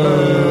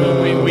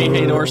 so we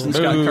hate Orson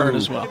Scott Card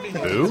as well.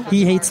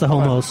 He hates the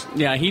homos.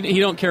 Yeah, he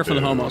don't care for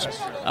the homos.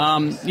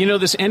 You know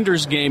this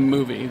Ender's Game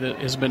movie that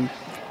has been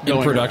In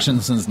going production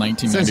since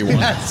 1991.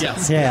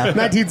 Yes. Yeah. Yeah.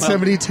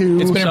 1972.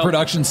 It's been in So-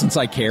 production since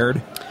I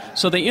cared.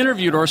 So they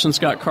interviewed Orson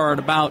Scott Card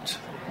about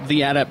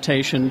the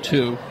adaptation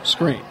to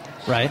screen.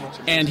 Right.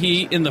 And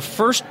he, in the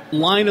first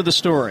line of the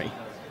story,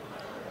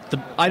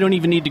 I don't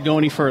even need to go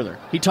any further.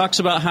 He talks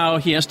about how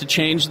he has to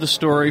change the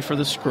story for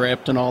the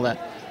script and all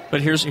that.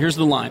 But here's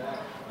the line.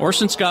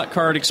 Orson Scott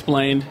Card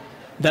explained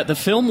that the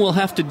film will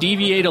have to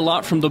deviate a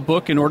lot from the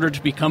book in order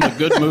to become a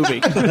good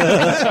movie. That's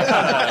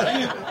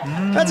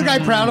a guy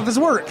proud of his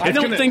work. I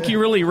don't think you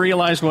really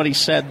realized what he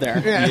said there.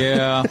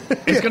 Yeah.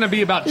 It's going to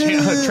be about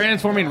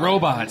transforming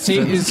robots.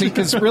 See,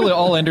 because really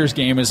all Ender's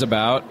Game is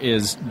about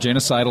is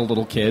genocidal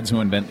little kids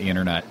who invent the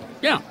internet.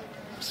 Yeah.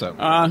 So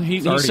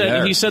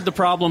he said the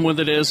problem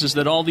with it is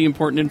that all the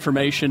important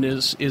information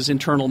is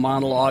internal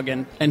monologue,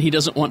 and he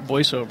doesn't want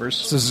voiceovers.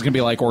 So this is going to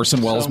be like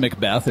Orson Welles'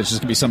 Macbeth. It's just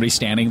going to be somebody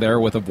standing there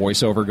with a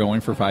voiceover going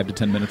for 5 to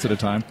 10 minutes at a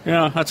time.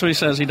 Yeah, that's what he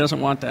says. He doesn't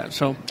want that.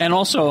 So, and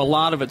also a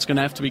lot of it's going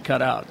to have to be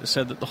cut out. It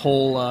said that the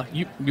whole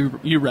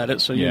you read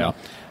it, so you know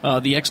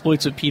the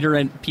exploits of Peter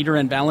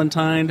and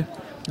Valentine,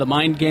 the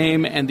mind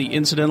game, and the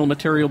incidental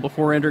material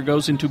before Ender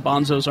goes into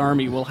Bonzo's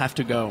army will have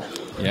to go.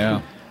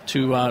 Yeah.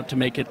 To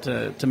make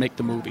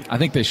the movie. I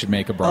think they should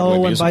make a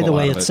Broadway musical. Oh, and by the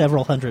way, it's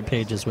several hundred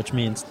pages, which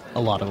means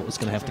a lot of it was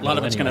going to have to go. A lot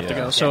of it's going to have to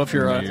go. So if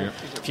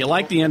you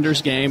like the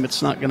Ender's Game,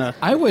 it's not going to.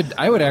 I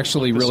would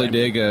actually really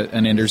dig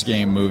an Ender's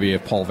Game movie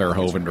if Paul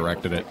Verhoeven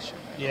directed it.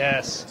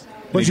 Yes.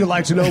 Would you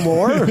like to know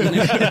more?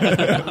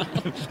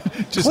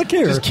 Just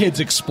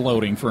kids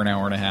exploding for an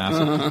hour and a half.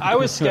 I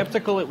was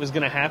skeptical it was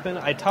going to happen.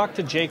 I talked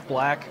to Jake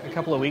Black a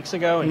couple of weeks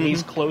ago, and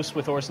he's close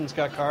with Orson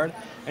Scott Card,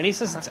 and he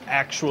says it's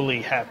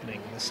actually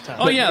happening this time.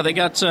 Oh, yeah, they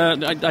got...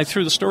 I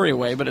threw the story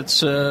away, but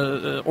it's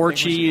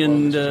Orchie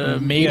and...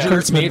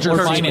 major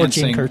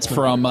financing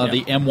from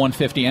the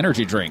M150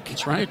 energy drink.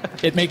 That's right.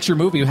 It makes your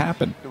movie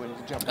happen.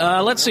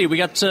 Let's see. We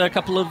got a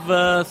couple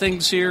of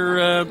things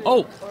here.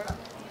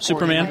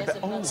 Superman.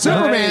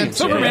 Superman.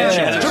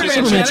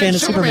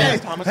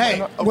 Hey,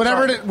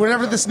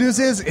 whatever this news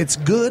is, it's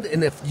good,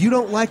 and if you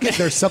don't like it,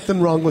 there's something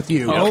wrong with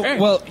you. Okay.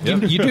 Well,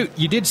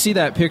 you did see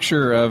that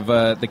picture of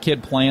the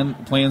kid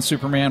playing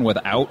Superman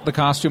without the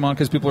costume on,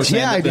 because people were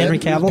saying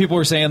people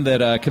were saying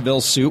that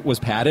Cavill's suit was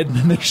padded, and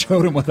then they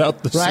showed him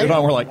without the suit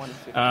on. We're like,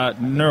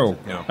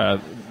 no.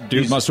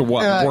 Dude must have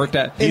worked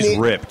at. He's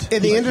ripped.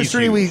 In the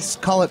industry, we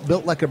call it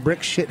built like a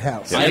brick shit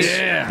house.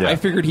 I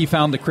figured he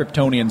found the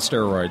Kryptonian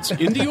steroids.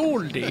 In the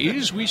old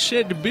days, we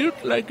said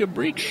built like a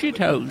brick shit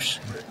house.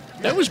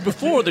 That was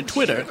before the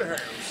Twitter.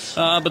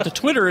 But the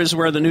Twitter is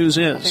where the news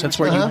is. That's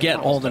where you get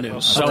all the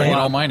news. So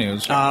all my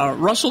news.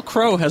 Russell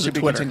Crowe has a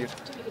Twitter.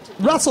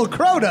 Russell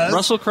Crowe does?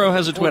 Russell Crowe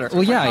has a Twitter.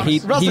 Well, yeah.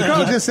 Russell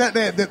Crowe just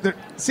said,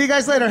 see you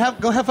guys later.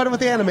 Go have fun with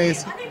the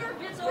animes.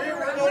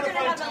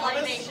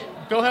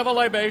 Go have a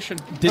libation.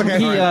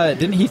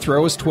 Didn't he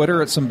throw his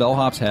Twitter at some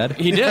bellhop's head?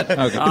 He did.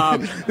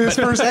 Okay.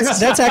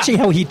 That's actually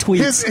how he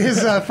tweets.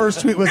 His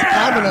first tweet was,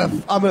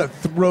 "I'm gonna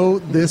throw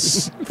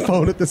this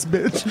phone at this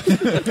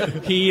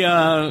bitch."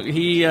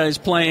 He is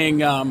playing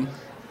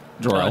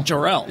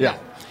Jor-El. Yeah,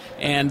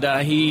 and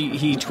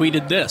he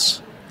tweeted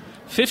this: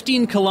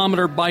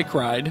 15-kilometer bike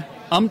ride,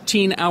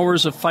 umpteen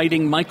hours of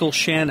fighting Michael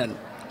Shannon.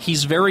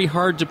 He's very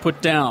hard to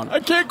put down. I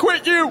can't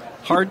quit you.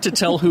 Hard to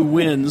tell who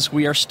wins.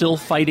 We are still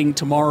fighting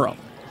tomorrow.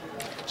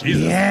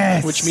 Jesus.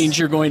 Yes. Which means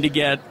you're going to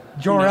get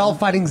Jor-El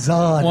fighting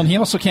Zod. Well, and he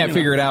also can't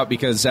figure it out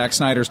because Zack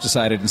Snyder's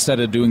decided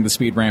instead of doing the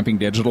speed ramping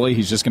digitally,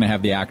 he's just going to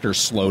have the actors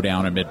slow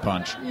down in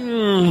mid-punch.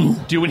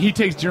 Dude, when he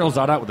takes General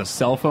Zod out with a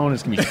cell phone,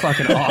 it's going to be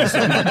fucking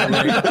awesome.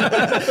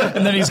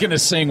 And then he's going to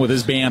sing with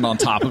his band on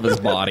top of his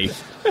body.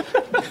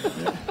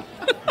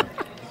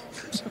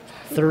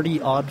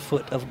 30-odd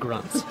foot of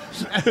grunts.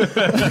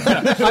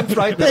 I'm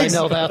right that I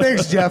know that.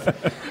 Thanks, Jeff.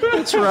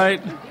 That's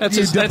right. That's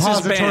his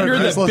band. You're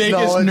the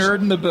biggest nerd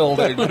in the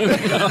building.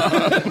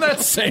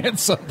 That's saying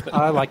something.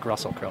 I like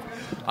Russell Crowe.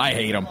 I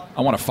hate him.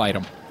 I want to fight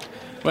him.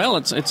 Well,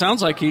 it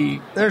sounds like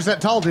he... There's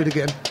that tall dude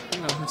again.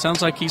 It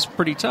sounds like he's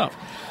pretty tough.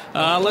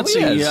 Let's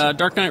see.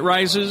 Dark Knight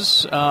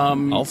Rises.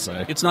 I'll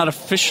say. It's not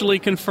officially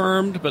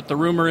confirmed, but the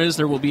rumor is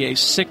there will be a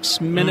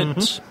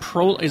 6-minute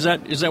pro. Is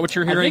that what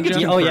you're hearing,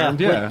 Jeff? Oh,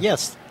 yeah.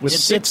 Yes.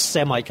 It's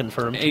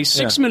semi-confirmed. A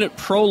 6-minute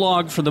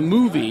prologue for the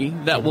movie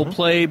that will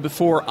play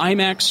before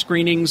IMAX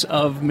screenings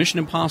of Mission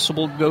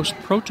Impossible Ghost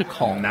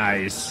Protocol.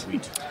 Nice.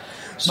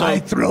 So, my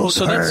throat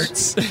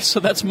hurts. So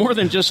that's more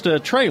than just a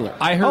trailer.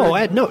 I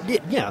heard.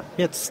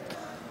 It's.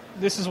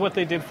 This is what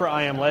they did for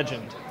I Am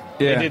Legend.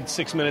 Yeah. They did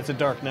 6 minutes of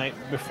Dark Knight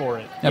before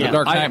it. Yeah, but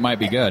Dark Knight might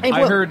be good.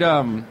 I heard,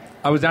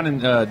 I was down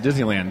in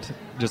Disneyland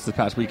just this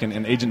past weekend,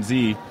 and Agent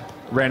Z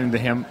ran into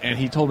him, and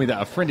he told me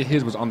that a friend of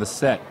his was on the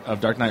set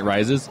of Dark Knight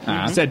Rises.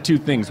 He said two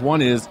things.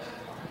 One is,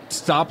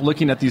 stop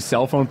looking at these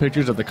cell phone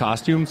pictures of the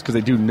costumes, because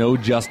they do no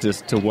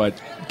justice to what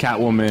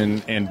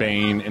Catwoman and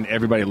Bane and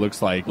everybody looks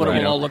like. What it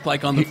will all look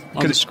like on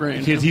the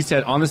screen. He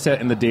said on the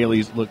set and the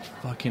dailies looked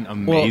fucking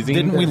amazing.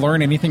 Well, didn't we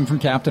learn anything from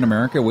Captain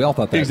America? We all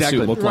thought that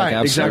suit looked like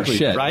absolute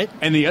shit. Right?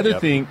 And the other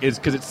thing is,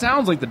 because it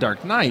sounds like the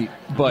Dark Knight,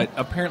 but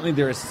apparently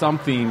there is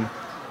something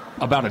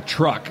about a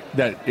truck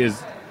that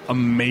is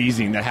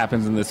amazing that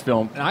happens in this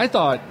film. And I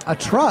thought a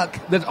truck.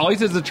 That's all he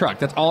says is a truck.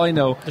 That's all I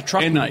know. The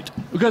truck knight.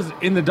 Because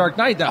in the Dark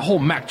Knight, that whole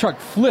Mack truck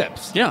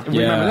flips. Yeah.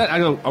 Remember that? I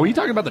go, are you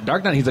talking about the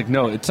Dark Knight? He's like,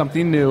 no, it's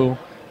something new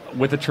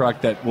with a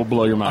truck that will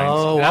blow your mind.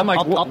 Oh, and I'm like,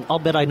 I'll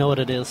bet I know what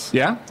it is.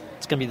 Yeah?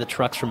 It's going to be the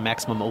trucks from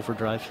Maximum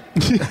Overdrive.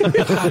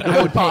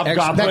 I would pay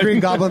extra. That Green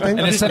Goblin thing?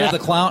 And instead of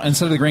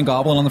the Green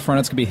Goblin on the front,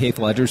 it's going to be Heath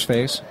Ledger's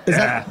face.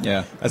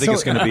 Yeah. I think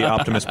it's going to be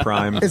Optimus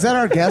Prime. Is that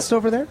our guest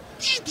over there?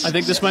 I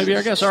think this might be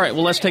our guest. All right,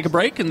 well, let's take a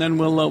break, and then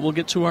we'll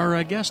get to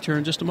our guest here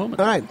in just a moment.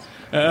 All right.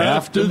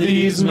 After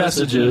these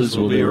messages,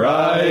 we'll be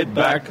right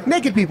back.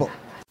 Naked people.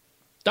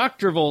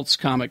 Dr. Volt's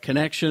Comic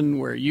Connection,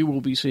 where you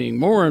will be seeing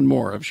more and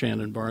more of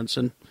Shannon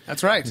Barneson.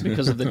 That's right.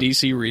 Because of the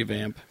DC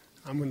revamp.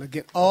 I'm going to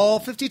get all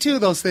 52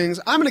 of those things.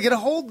 I'm going to get a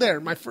hold there,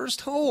 my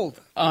first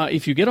hold.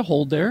 If you get a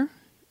hold there,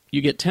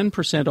 you get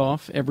 10%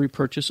 off every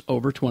purchase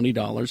over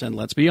 $20, and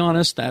let's be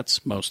honest,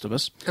 that's most of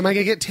us. Am I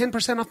going to get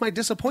 10% off my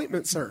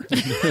disappointment, sir?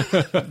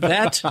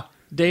 That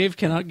Dave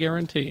cannot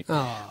guarantee.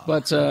 Oh.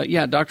 But,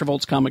 Dr.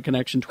 Volt's Comic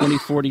Connection,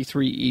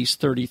 2043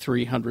 East,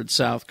 3300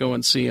 South. Go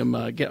and see him.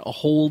 Get a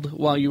hold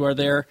while you are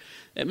there.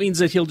 That means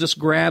that he'll just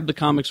grab the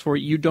comics for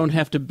you. You don't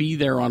have to be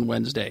there on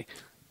Wednesday.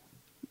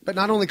 But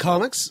not only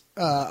comics,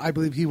 I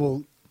believe he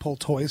will pull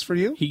toys for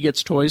you. He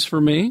gets toys for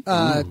me.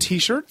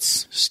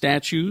 T-shirts.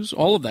 Statues,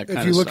 all of that kind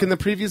of stuff. If you look in the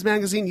previews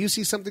magazine, you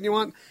see something you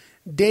want,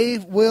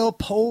 Dave will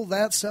pull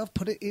that stuff,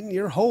 put it in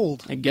your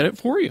hold. And get it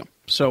for you.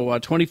 So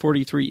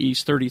 2043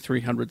 East,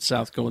 3300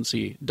 South. Go and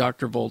see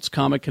Dr. Volt's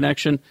Comic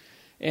Connection.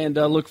 And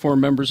look for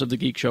members of the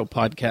Geek Show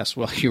podcast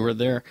while you are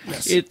there.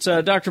 Yes.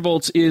 Dr.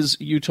 Volt's is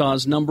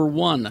Utah's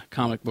 #1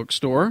 comic book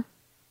store,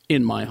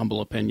 in my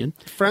humble opinion.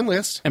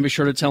 Friendliest. And be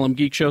sure to tell him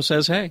Geek Show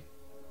says hey.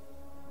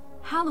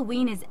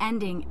 Halloween is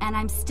ending, and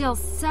I'm still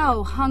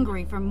so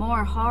hungry for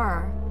more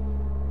horror.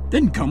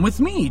 Then come with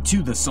me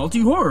to the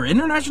Salty Horror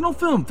International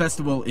Film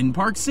Festival in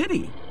Park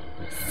City.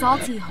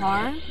 Salty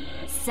horror?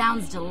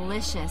 Sounds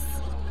delicious.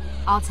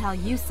 I'll tell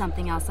you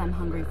something else I'm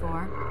hungry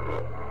for.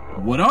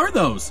 What are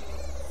those?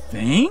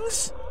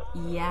 Fangs?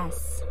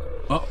 Yes.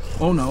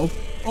 Oh no.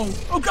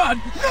 Oh God,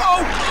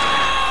 no!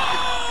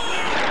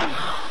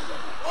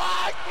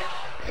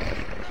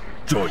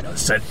 Join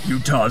us at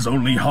Utah's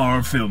only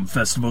horror film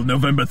festival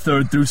November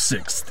 3rd through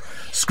 6th.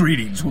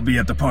 Screenings will be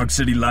at the Park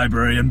City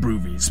Library and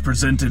Broovies,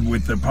 presented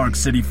with the Park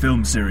City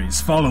Film Series.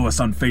 Follow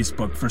us on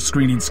Facebook for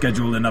screening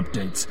schedule and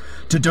updates.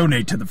 To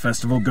donate to the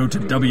festival, go to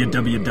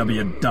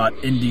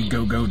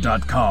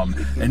www.indiegogo.com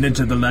and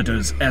enter the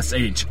letters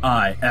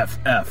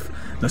SHIFF.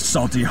 The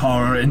Salty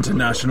Horror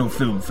International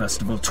Film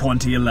Festival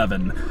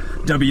 2011.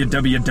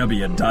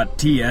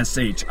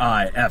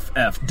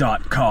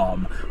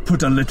 www.tshiff.com.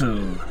 Put a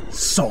little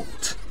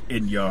salt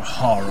in your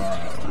horror.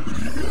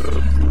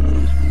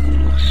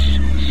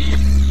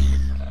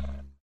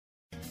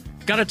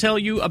 Got to tell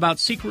you about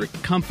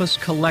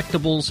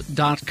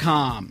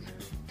SecretCompassCollectibles.com.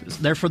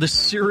 They're for the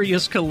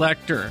serious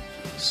collector,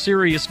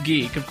 serious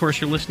geek. Of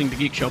course, you're listening to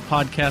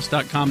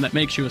GeekShowPodcast.com. That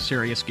makes you a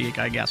serious geek,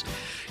 I guess.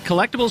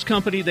 Collectibles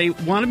company, they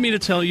wanted me to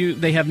tell you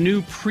they have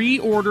new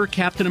pre-order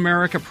Captain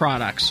America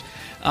products.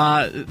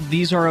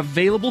 These are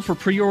available for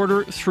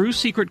pre-order through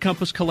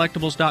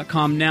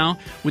SecretCompassCollectibles.com now.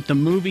 With the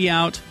movie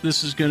out,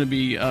 this is going to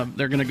be,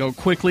 they're going to go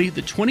quickly.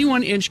 The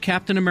 21-inch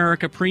Captain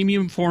America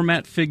premium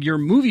format figure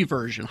movie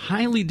version,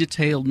 highly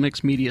detailed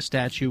mixed media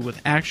statue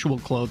with actual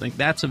clothing,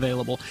 that's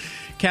available.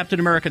 Captain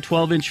America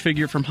 12-inch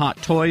figure from Hot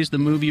Toys, the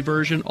movie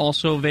version,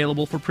 also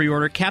available for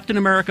pre-order. Captain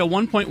America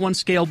 1.1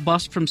 scale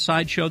bust from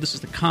Sideshow, this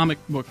is the comic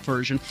book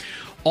version.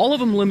 All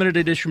of them limited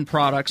edition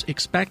products,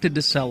 expected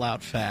to sell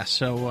out fast.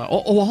 So,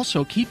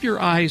 also keep your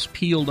eyes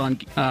peeled on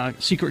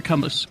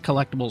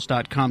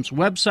SecretCompassCollectibles.com's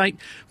website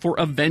for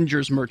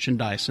Avengers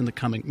merchandise in the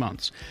coming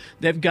months.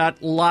 They've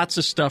got lots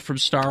of stuff from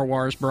Star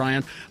Wars,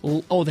 Brian.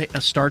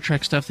 Star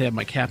Trek stuff. They have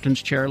my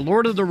Captain's Chair,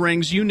 Lord of the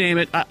Rings, you name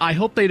it. I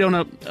hope they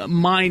don't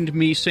mind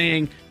me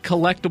saying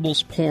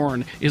collectibles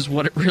porn is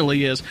what it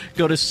really is.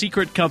 Go to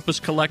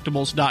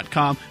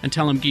SecretCompassCollectibles.com and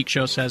tell them Geek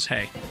Show says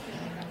hey.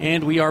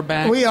 And we are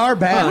back. We are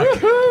back.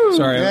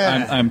 Sorry,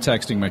 Yeah. I'm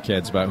texting my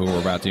kids about who we're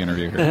about to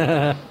interview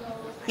here.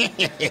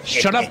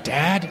 Shut up,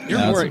 Dad.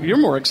 You're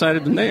more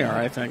excited than they are,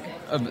 I think.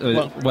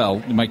 Well,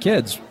 my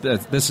kids,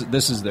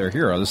 this is their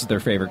hero. This is their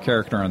favorite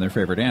character on their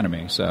favorite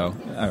anime, so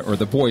or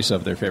the voice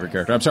of their favorite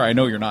character. I'm sorry, I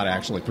know you're not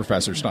actually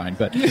Professor Stein,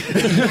 but you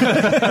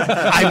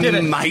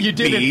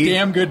did a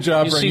damn good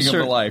job bringing him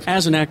to life.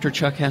 As an actor,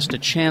 Chuck has to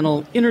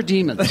channel inner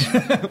demons.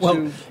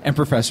 And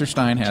Professor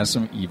Stein has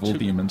some evil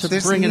demons.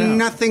 There's bring it out.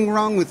 nothing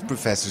wrong with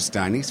Professor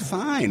Stein. He's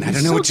fine. I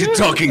don't know what you're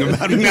talking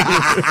about.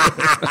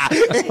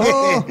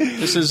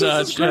 This is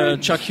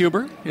Chuck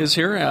Huber is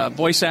here,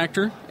 voice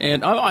actor,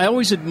 and I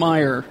always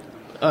admire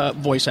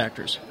voice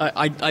actors.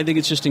 I think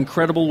it's just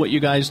incredible what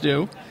you guys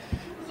do.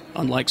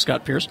 Unlike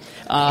Scott Pierce,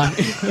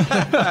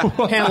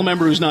 panel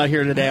member who's not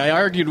here today. I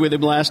argued with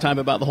him last time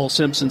about the whole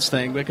Simpsons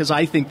thing because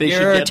I think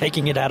You're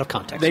taking it out of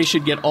context. They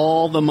should get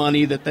all the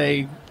money that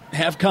they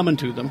have coming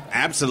to them.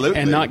 Absolutely.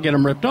 And not get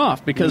them ripped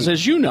off. Because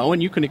as you know,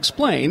 and you can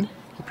explain,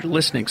 hope you're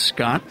listening,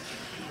 Scott,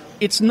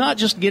 it's not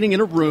just getting in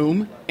a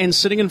room and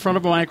sitting in front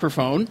of a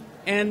microphone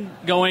and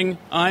going,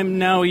 I'm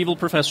now evil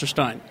Professor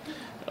Stein.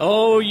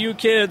 Oh, you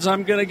kids,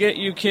 I'm going to get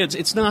you kids.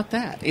 It's not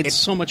that. It's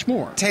so much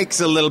more. It takes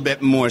a little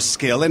bit more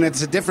skill, and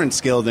it's a different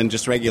skill than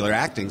just regular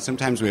acting.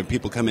 Sometimes we have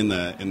people come in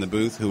the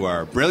booth who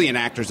are brilliant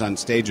actors on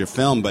stage or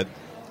film, but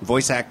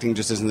voice acting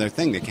just isn't their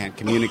thing. They can't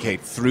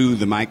communicate through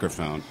the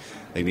microphone.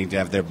 They need to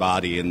have their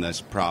body in the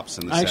props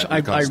and the set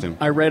and the costume.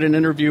 I read an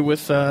interview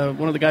with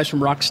one of the guys from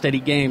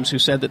Rocksteady Games who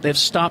said that they've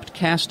stopped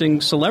casting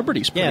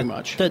celebrities pretty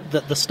much.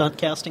 The stunt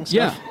casting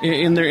stuff? Yeah,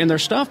 in their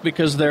stuff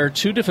because they're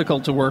too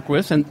difficult to work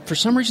with, and for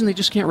some reason they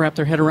just can't wrap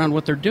their head around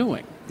what they're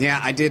doing.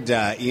 Yeah, I did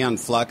Aeon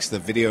Flux, the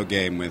video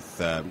game with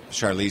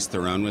Charlize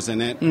Theron was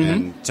in it,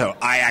 and so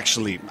I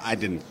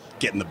didn't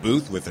get in the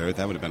booth with her.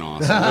 That would have been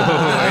awesome.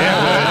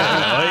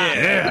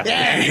 Yeah.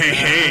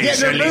 Hey,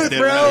 get in the booth,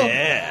 bro.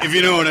 Yeah. If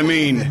you know what I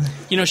mean.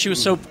 You know, she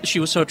was so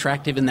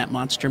attractive in that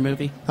monster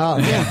movie. Oh,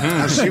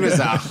 yeah. She was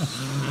a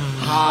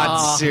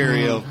hot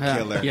serial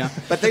killer. Yeah.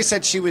 But they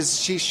said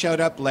she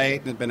showed up late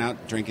and had been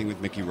out drinking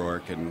with Mickey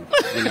Rourke, and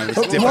it was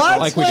difficult.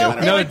 What? Like we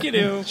do. Like you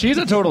do. She's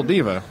a total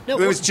diva. It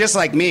was just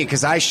like me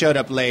because I showed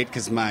up late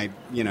because my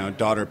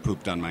daughter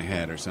pooped on my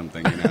head or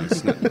something.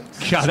 It's not,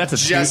 God,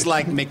 that's just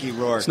like Mickey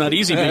Rourke. It's not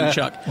easy being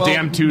Chuck. Well,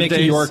 Damn Tuesdays.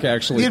 Mickey York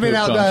actually You've been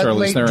pooped out on Charlize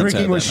late Theron's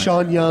drinking head with that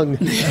Sean Young.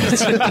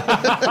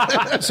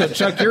 night. So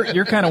Chuck,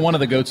 you're kind of one of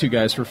the go-to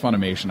guys for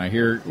Funimation. I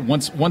hear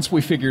once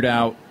we figured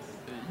out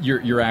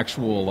your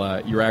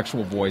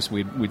actual voice,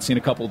 we'd seen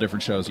a couple of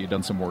different shows you'd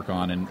done some work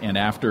on, and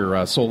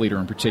after Soul Eater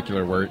in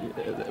particular, where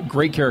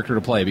great character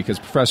to play because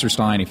Professor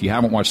Stein, if you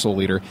haven't watched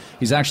Soul Eater,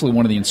 he's actually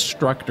one of the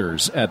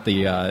instructors at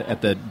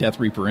the Death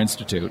Reaper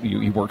Institute.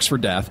 He works for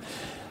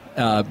Death.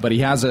 But he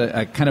has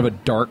a kind of a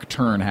dark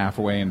turn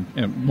halfway,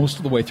 and most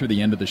of the way through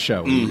the end of the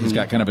show, he's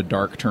got kind of a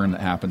dark turn that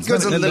happens. He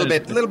goes a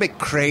little bit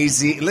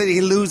crazy.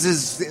 He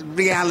loses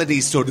reality,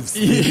 sort of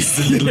things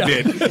a little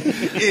bit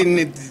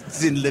in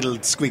little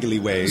squiggly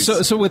ways.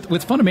 So with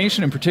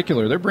Funimation in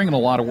particular, they're bringing a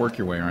lot of work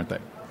your way, aren't they?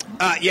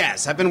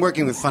 Yes, I've been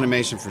working with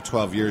Funimation for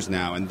 12 years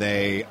now, and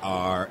they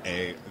are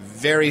a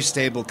very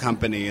stable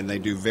company, and they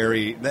do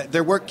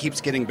their work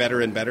keeps getting better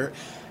and better.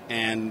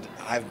 And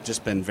I've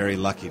just been very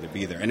lucky to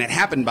be there. And it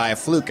happened by a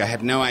fluke. I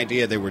had no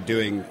idea they were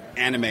doing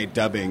anime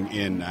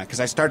dubbing because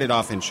I started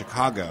off in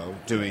Chicago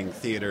doing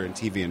theater and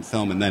TV and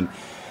film. And then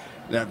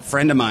a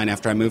friend of mine,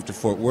 after I moved to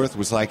Fort Worth,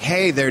 was like,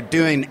 hey, they're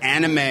doing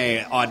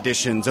anime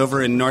auditions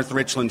over in North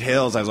Richland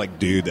Hills. I was like,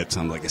 dude, that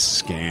sounds like a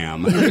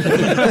scam.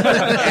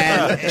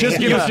 And just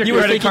give us your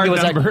credit card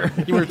number.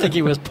 You were thinking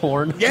it was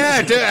porn?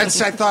 Yeah, dude, I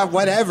thought,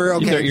 whatever.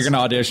 Okay, you're going to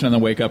audition and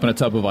then wake up in a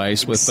tub of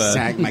ice with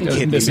my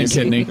kidney missing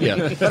kidney.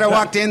 Yeah. But I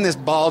walked in, this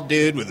bald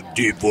dude with a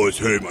deep voice.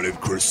 Hey, my name's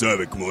Chris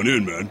Savick. Come on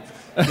in, man.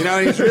 He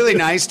was really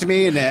nice to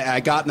me, and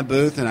I got in the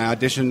booth, and I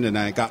auditioned, and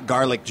I got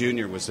Garlic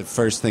Jr. was the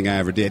first thing I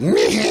ever did.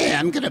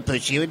 I'm going to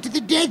push you into the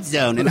dead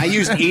zone. And I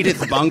used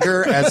Edith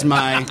Bunker as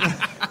my...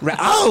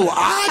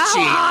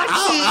 Archie!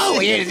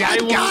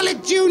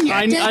 Garlic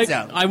Jr., dead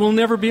zone. I will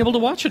never be able to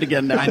watch it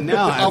again now. I know,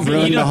 I've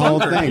ruined the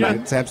whole thing. Yeah.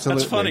 It's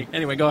absolutely... That's funny.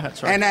 Anyway, go ahead,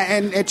 sorry.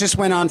 And it just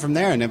went on from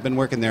there, and I've been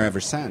working there ever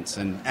since.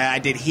 And I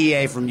did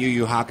Hiei from Yu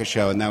Yu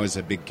Hakusho, and that was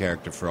a big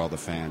character for all the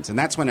fans. And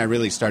that's when I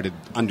really started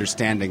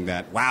understanding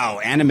that, wow,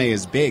 anime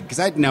is big, because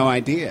I had no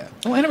idea.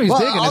 Well, anime is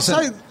big. I'll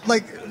tell you,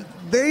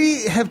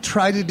 they have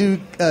tried to do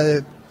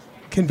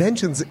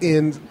conventions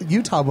in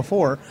Utah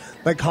before,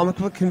 like comic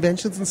book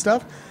conventions and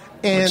stuff.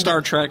 And like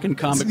Star Trek and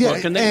comic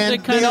book, and they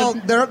kind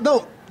of...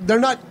 They're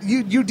not...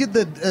 You did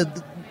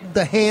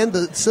the hand,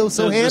 the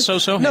so-so hand? The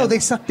so-so hand. No, they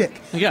suck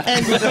dick. Yeah.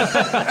 And,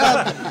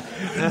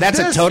 that's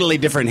a totally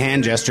different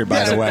hand gesture,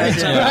 by the way.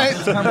 Right?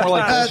 It's kind of more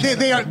like this.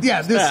 They are,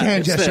 this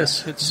hand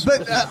gesture.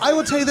 But I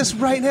will tell you this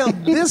right now.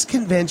 This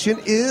convention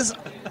is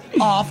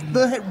off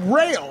the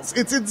rails.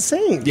 It's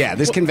insane. Yeah,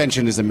 this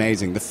convention is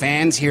amazing. The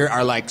fans here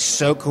are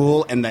so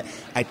cool, and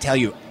I tell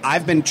you,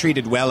 I've been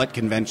treated well at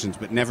conventions,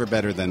 but never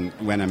better than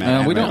when I'm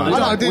at. We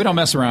don't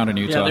mess around in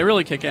Utah. Yeah, they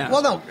really kick ass.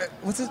 Well, no,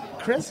 what's it,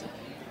 Chris?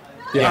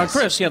 Yeah,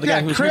 Chris. Yeah, the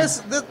guy who's Chris.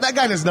 That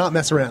guy does not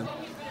mess around.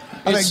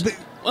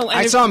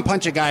 I saw him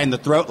punch a guy in the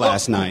throat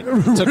last night.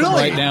 Took him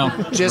right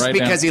down, just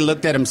because he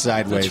looked at him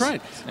sideways. That's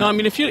right. No, I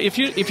mean, if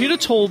you'd have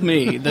told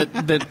me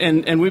that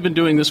and we've been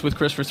doing this with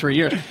Chris for 3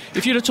 years,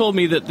 if you'd have told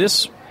me that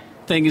this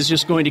thing is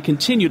just going to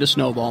continue to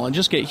snowball and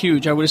just get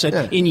huge, I would have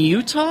said, in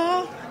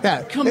Utah?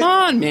 Yeah. Come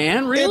on,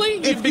 man,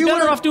 really? You'd be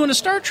better off doing a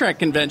Star Trek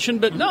convention,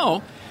 but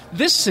no.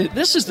 This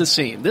is the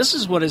scene. This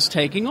is what is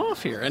taking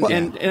off here,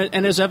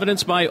 and as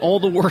evidenced by all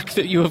the work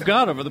that you have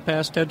got over the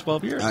past 10,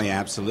 12 years. Oh, yeah,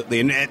 absolutely.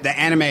 And the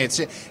anime,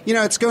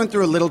 it's going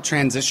through a little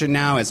transition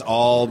now as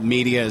all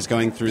media is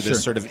going through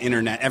this sort of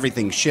internet,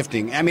 everything's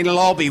shifting. I mean, it'll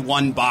all be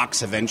one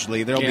box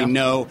eventually. There'll be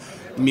no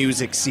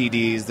music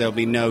CDs. There'll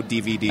be no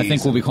DVDs. I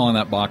think we'll be calling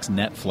that box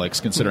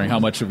Netflix, considering how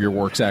much of your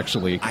work's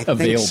actually think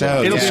available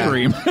so, to yeah.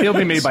 stream. It'll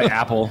be made by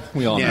Apple.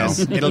 We all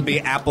Yes, know. it'll be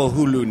Apple,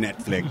 Hulu,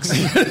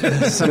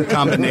 Netflix. Some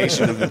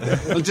combination of it.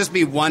 It'll just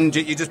be one.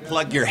 You just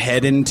plug your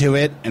head into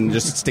it and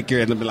just stick your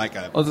head. It'll be like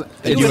a. It'll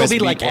be USB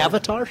like port.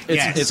 Avatar?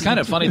 It's kind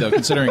of funny though,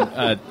 considering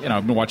I've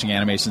been watching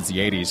anime since the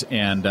 '80s,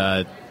 and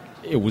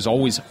it was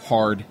always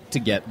hard to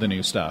get the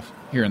new stuff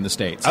here in the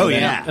States. Oh, and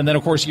then, yeah. and then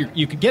of course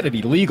you could get it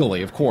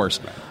illegally, of course.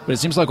 But it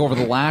seems like over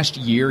the last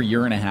year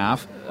and a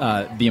half,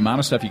 the amount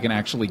of stuff you can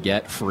actually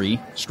get free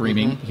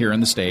streaming here in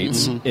the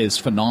States is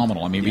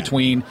phenomenal. I mean,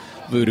 between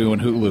Vudu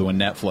and Hulu and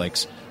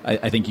Netflix,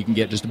 I think you can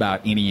get just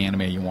about any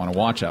anime you want to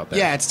watch out there.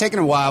 Yeah, it's taken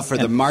a while for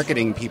the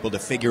marketing people to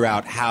figure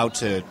out how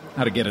to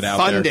get it out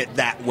fund there. it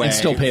that way, And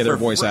still pay their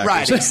voice actors.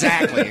 Right,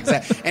 exactly.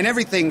 And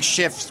everything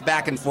shifts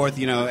back and forth.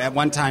 You know, at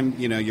one time,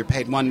 you know, you're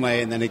paid one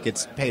way, and then it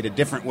gets paid a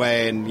different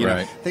way, and you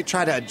know, they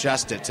try to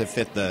adjust it to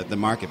fit the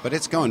market. But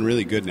it's going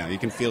really good now. You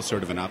can feel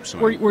sort of an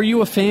upswing. Were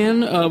you a fan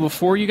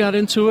before you got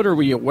into it, or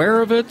were you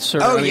aware of it?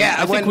 Or, Oh, I mean, yeah,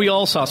 I think we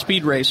all saw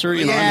Speed Racer,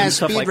 you know, and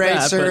stuff Speed like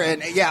Racer, that.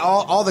 But and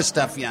all the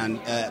stuff,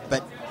 yeah.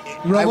 But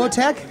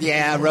Robotech?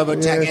 Yeah,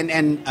 Robotech,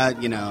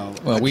 and you know,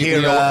 Well, we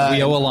Akira,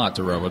 owe a lot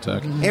to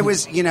Robotech. It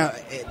was, you know,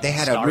 they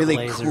had a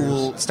really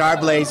cool Star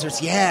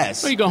Blazers.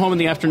 Yes. Well, you go home in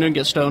the afternoon,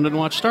 get stoned, and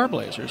watch Star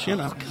Blazers. You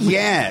know.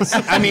 Yes.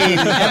 I mean,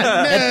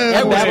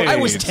 I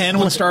was 10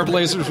 when Star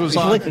Blazers was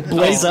on.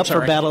 Blaze up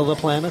for Battle of the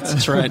Planets.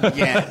 That's right.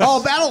 Yeah.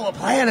 Oh, Battle of the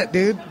Planet,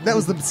 dude. That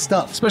was the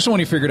stuff. Especially when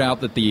he figured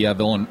out that the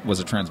villain was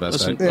a transvestite.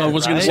 Listen, I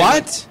was going to say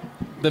what?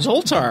 The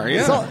Zoltar,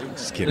 yeah.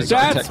 Just kidding.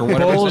 That's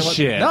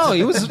bullshit. No,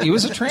 he was a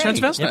tranny.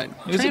 Transvestite.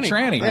 He was a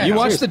tranny. Yeah, you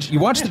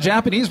watch the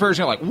Japanese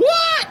version, you're like,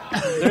 what?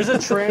 There's a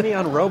tranny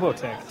on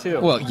Robotech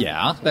too. Well,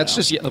 yeah, that's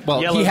just Yellow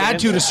he had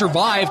Panther. to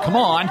survive. Come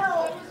on.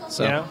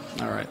 So, Yeah.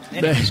 All right.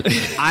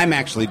 I'm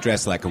actually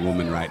dressed like a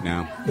woman right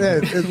now.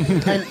 And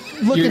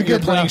looking you're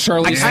good. playing I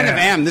Charlize. kind of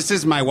am. This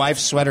is my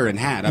wife's sweater and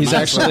hat. He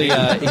actually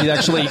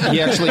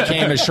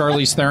came as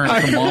Charlize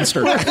Theron from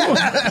Monster.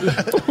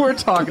 We're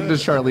talking to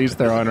Charlize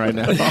Theron right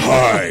now.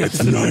 Hi,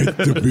 it's nice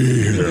to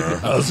be here.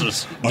 I'm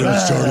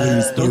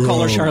Charlize Don't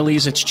call her Theron.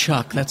 Charlize. It's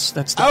Chuck. That's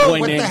the Oh, boy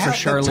what the name heck?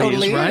 for That Charlize,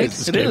 totally right?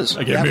 is. It is.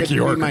 I gave That Mickey would be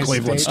York my a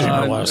Cleveland stage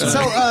steamer name. last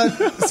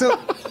night. So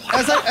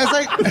as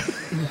I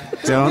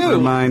Don't Dude,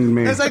 remind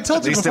me. as I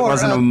told you At least before, it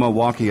wasn't a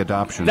Milwaukee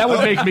adoption. That would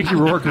make Mickey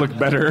Rourke look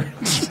better.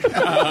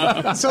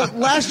 so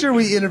last year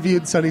we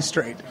interviewed Sonny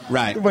Strait,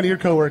 Right. One of your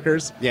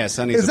coworkers. Yeah,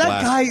 Sonny's Is a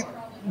that blast. guy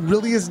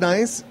really as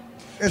nice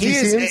as He he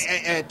is.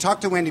 seems?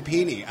 Talk to Wendy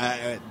Peeney,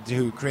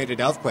 who created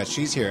ElfQuest.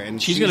 She's here, and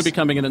She's going to be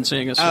coming in and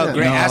seeing us. Oh,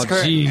 great! No,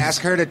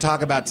 Ask her to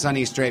talk about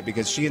Sonny Strait,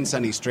 because she and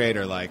Sonny Strait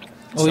are like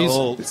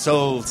Well,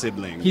 soul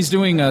siblings. He's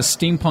doing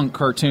steampunk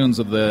cartoons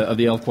of the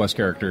ElfQuest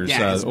characters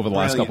Yeah, it's over the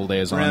last couple of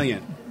days.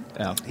 Brilliant.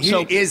 Yeah. He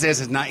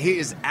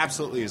is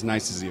absolutely as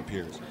nice as he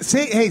appears.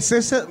 Say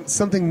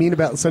something mean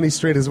about Sonny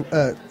Strait as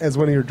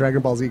one of your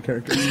Dragon Ball Z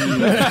characters. We'll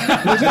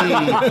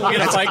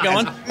get a fight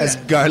going. As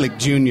Garlic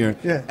Jr.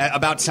 Yeah.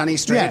 About Sonny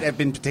Strait Yeah.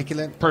 in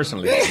particular?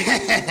 Personally.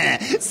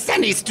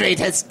 Sonny Strait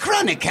has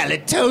chronic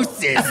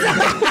halitosis.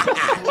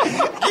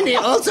 And he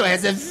also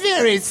has a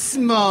very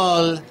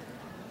small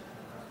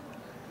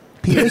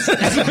penis.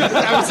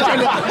 I was trying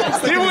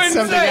to He wouldn't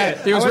something say that-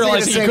 it. He was I wasn't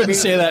realizing gonna he couldn't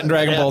say that in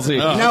Dragon Ball Z.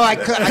 No, I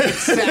could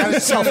say I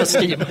was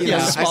Self-esteem. You Yeah,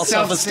 know, small I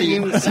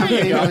self-esteem.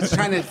 something. I was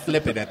trying to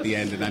flip it at the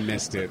end, and I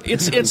missed it.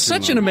 It's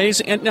such an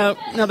amazing. And now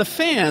the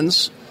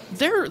fans,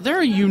 they're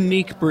a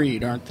unique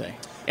breed, aren't they?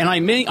 And I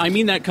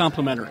mean that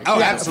complimentary. Oh,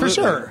 Yeah, absolutely.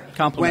 for sure.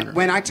 Complimentary.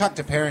 When I talk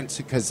to parents,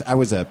 because I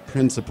was a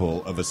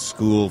principal of a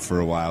school for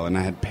a while, and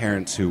I had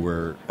parents who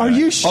were. Are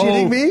you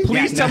shitting me?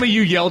 Please tell me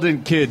you yelled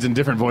at kids in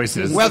different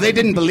voices. Well, they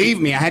didn't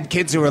believe me. I had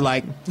kids who were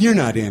like, "You're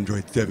not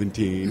Android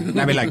 17." And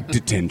I'd be like,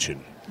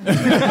 "Detention."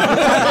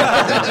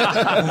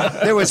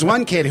 There was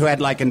one kid who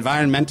had like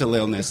environmental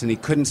illness, and he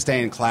couldn't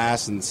stay in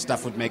class, and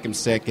stuff would make him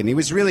sick, and he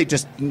was really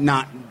just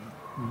not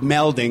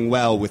melding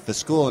well with the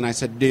school. And I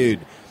said, "Dude,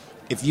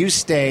 if you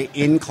stay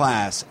in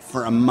class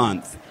for a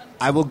month,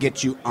 I will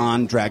get you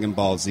on Dragon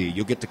Ball Z.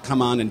 You'll get to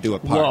come on and do a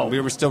part." Whoa. We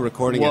were still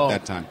recording Whoa. at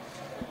that time.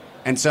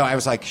 And so I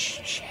was like,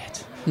 shit.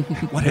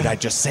 What did I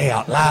just say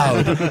out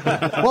loud?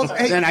 Well,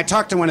 hey, Then I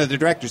talked to one of the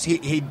directors.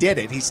 He did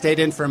it. He stayed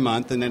in for a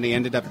month, and then he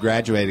ended up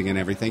graduating and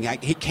everything.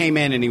 He came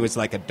in, and he was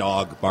like a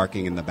dog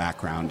barking in the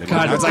background. And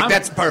God, I was like, I'm-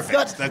 that's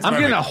perfect. That's I'm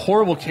getting a perfect.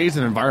 horrible case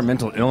of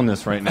environmental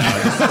illness right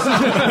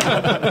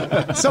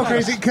now. so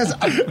crazy because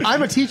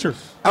I'm a teacher.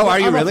 Oh, are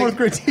you I'm really? a fourth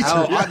grade teacher.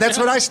 Oh, Yeah. that's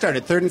what I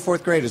started. 3rd and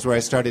 4th grade is where I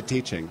started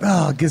teaching.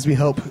 Oh, it gives me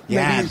hope.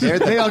 Yeah, Maybe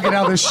they all get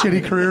out of this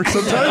shitty career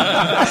sometime.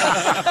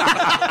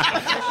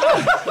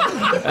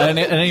 And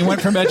he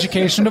went from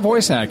education to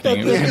voice acting.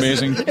 It was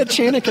amazing. And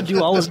Shannon could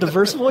do all his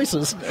diverse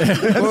voices.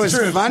 Well, it was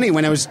funny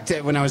when I was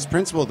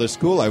principal of the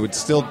school. I would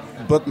still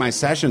book my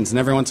sessions, and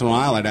every once in a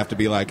while, I'd have to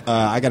be like,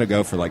 "I got to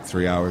go for like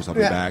 3 hours. I'll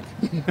be back,"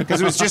 because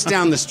it was just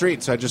down the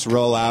street. So I just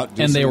roll out.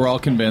 And they were all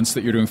convinced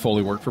that you're doing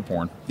Foley work for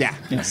porn. Yeah,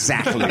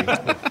 exactly.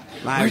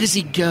 Where does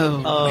he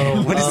go?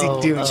 Oh, what is he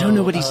doing? I don't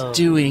know what he's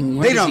doing.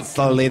 Where They does don't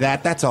Foley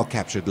that. That's all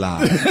captured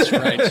live. That's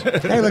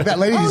right. Hey, look, that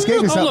lady just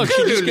gave me something. Look,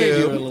 she just gave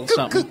you a little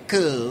something.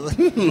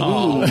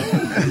 Oh.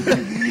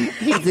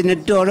 He's an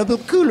adorable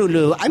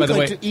Kululu. I'm By the going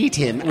way, to eat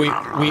him.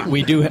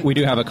 We do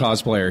have a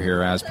cosplayer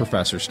here as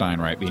Professor Stein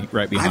right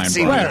behind I've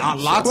seen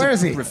Brian. lots Where of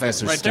is he?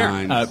 Professor Right there.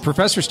 Stein.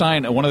 Professor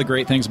Stein, one of the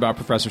great things about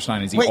Professor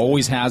Stein is he Wait.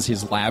 always has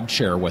his lab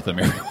chair with him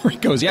everywhere he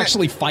goes. He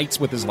actually fights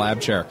with his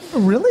lab chair.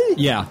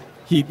 Really? Yeah.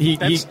 He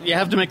You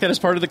have to make that as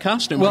part of the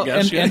costume, well,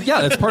 I guess. and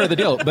that's part of the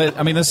deal. But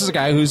I mean, this is a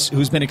guy who's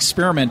been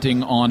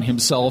experimenting on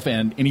himself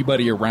and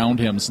anybody around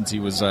him since he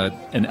was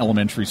an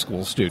elementary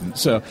school student.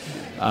 So,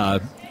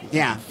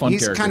 yeah, fun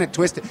he's character. kind of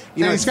twisted.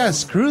 He's got a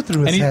screw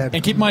through his head.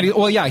 And keep in mind,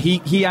 well, yeah,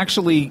 he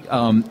actually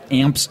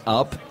amps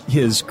up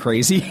his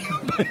crazy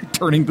by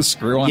turning the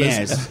screw on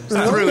his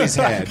head. through his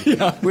head.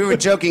 Yeah. We were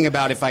joking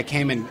about if I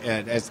came in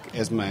as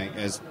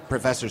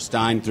Professor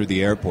Stein through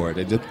the airport.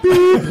 I'd just,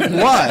 beep.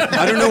 What?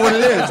 I don't know what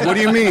it is. What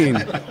do you mean?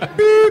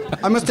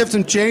 Beep. I must have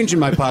some change in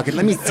my pocket.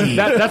 Let me see.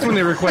 That's when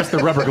they request the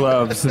rubber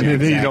gloves.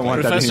 And you don't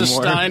want Professor that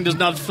anymore. Stein does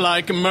not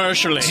fly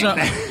commercially.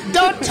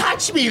 Don't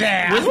touch me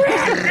there.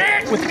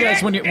 With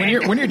guys, when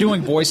you're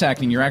doing voice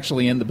acting, you're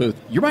actually in the booth.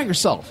 You're by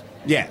yourself.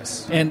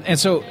 Yes. And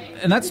that's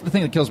the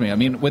thing that kills me. I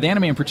mean, with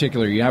anime in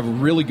particular, you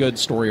have really good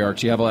story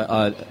arcs. You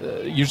have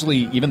usually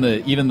even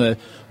the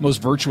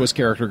most virtuous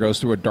character goes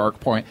through a dark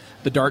point.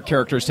 The dark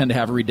characters tend to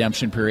have a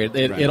redemption period.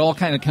 It all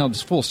kind of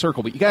comes full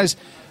circle. But you guys,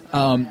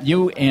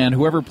 you and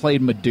whoever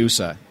played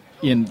Medusa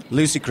in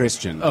Lucy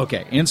Christian.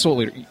 Okay, in Soul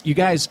Leader, you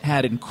guys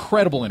had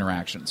incredible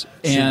interactions.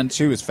 And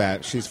she was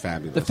she's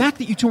fabulous. The fact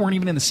that you two weren't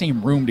even in the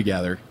same room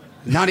together.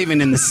 Not even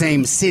in the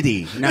same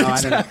city. No,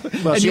 Exactly. I don't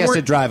know. Well, she has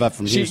to drive up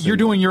from Houston. You're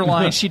doing your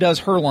lines, she does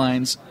her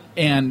lines,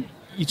 and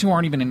you two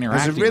aren't even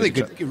interacting. There's a with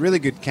each other. really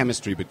good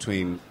chemistry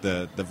between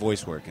the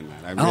voice work in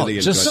that. I really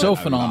enjoyed just so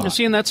that. phenomenal.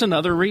 See, and that's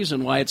another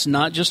reason why it's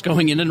not just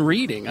going in and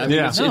reading. I mean,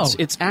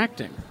 it's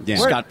acting. Yeah.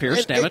 Scott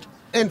Pierce, damn it.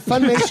 And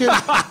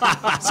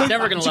Funimation. So,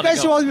 Never gonna do you let it guys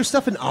go. do all your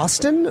stuff in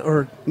Austin,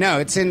 or No,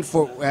 it's in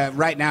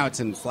right now. It's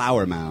in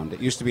Flower Mound. It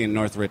used to be in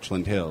North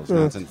Richland Hills.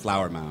 Now it's in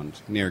Flower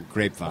Mound near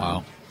Grapevine.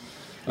 Wow.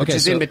 Which Okay,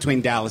 is so- in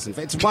between Dallas and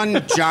it's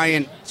one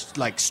giant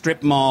like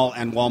strip mall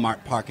and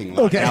Walmart parking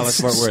lot. Okay. Dallas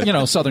Fort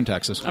Worth. Southern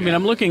Texas. I mean,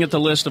 I'm looking at the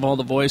list of all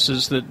the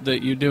voices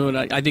that you do, and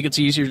I think it's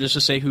easier just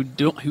to say who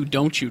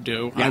don't you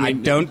do. Yeah, I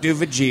don't do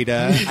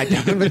Vegeta. I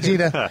don't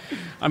Vegeta?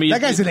 I mean, that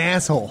guy's an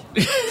asshole,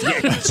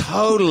 yeah,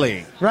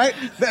 totally. right?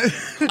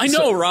 I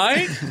know,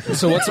 right?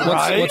 So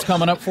what's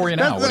coming up for you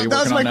now? What are you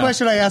That was working my on now?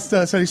 question. I asked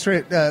Sonny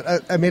Straight.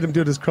 I made him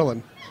do it as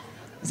Krillin.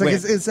 It's like,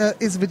 Wait. is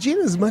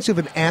Vegeta as much of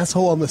an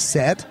asshole on the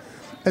set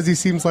as he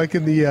seems like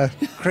in the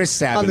Chris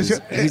on the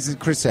Sabat. show?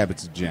 Chris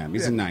Sabat's a gem.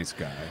 He's a nice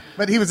guy.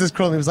 But he was as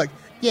Krillin. He was like,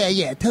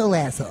 yeah, total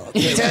asshole.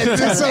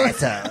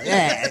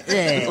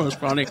 That was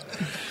funny.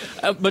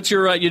 But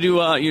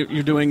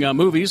you're doing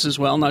movies as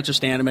well, not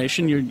just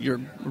animation.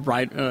 You're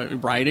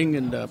writing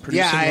and producing.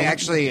 Yeah, I all that.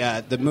 actually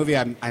the movie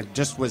I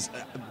just was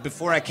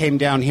before I came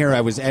down here.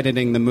 I was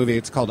editing the movie.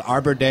 It's called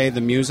Arbor Day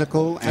the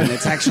musical, and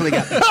it's actually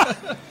got.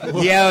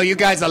 Yo, you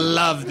guys will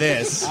love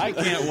this. I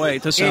can't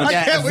wait to And,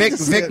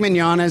 see. Vic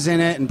Mignogna's in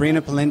it, and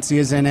Brina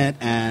Palencia's in it,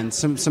 and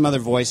some other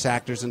voice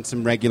actors and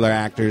some regular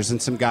actors,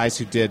 and some guys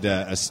who did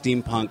a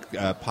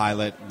steampunk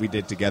pilot we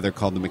did together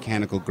called The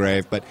Mechanical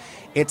Grave. But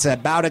it's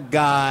about a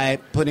guy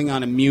putting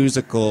on a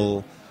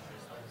musical.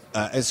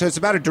 So it's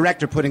about a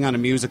director putting on a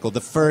musical, the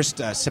first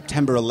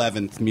September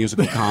 11th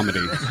musical comedy.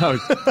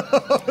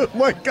 Oh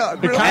my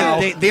God!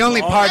 Really? And the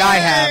only part I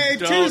Hey,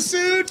 have. too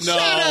soon.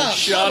 No,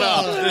 shut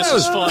up. This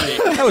is funny.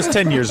 That was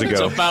 10 years It's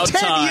ago. about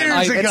 10 time.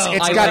 years ago.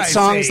 It's got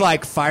songs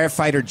like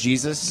Firefighter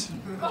Jesus.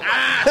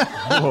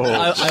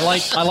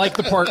 I like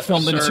the part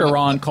filmed in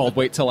Tehran called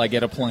 "Wait Till I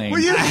Get a Plane." Will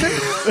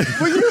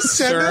you send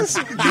Sir, this?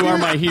 you are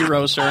my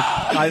hero, sir.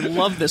 I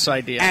love this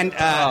idea. And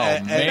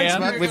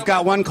man. we've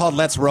got one called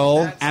Let's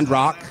Roll and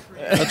Rock.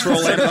 Let's roll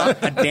it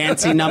up. A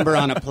dancing number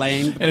on a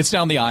plane. And it's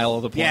down the aisle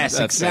of the plane. Yes,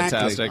 That's exactly.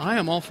 fantastic. I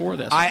am all for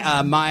this.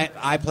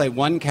 I play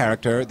one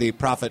character, the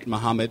Prophet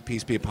Muhammad,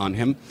 peace be upon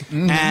him,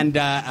 and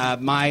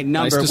my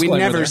number, we disclaimer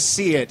never there.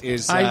 see it,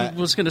 is I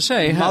was going to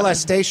say,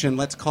 molestation.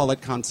 Let's call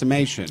it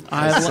consummation.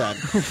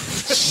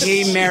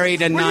 He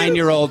married a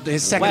 9-year-old.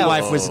 His second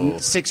wife was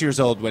 6 years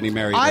old when he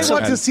married her. I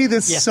want to see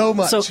this Yeah. so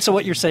much. So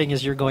what you're saying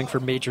is you're going for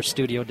major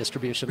studio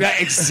distribution. Yeah,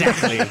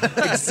 exactly.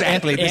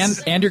 Exactly.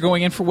 And you're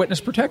going in for witness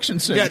protection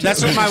soon. Yeah,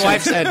 that's what my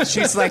wife said.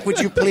 She's like, would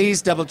you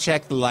please double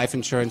check the life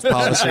insurance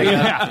policy?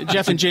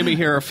 Jeff and Jimmy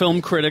here are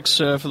film critics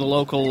for the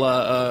local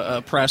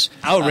press.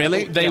 Oh,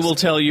 really? They will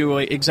tell you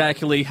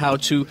exactly how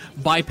to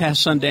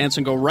bypass Sundance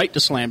and go right to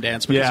Slam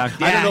Dance. Because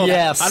Yeah. I don't know.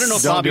 Yes. I don't know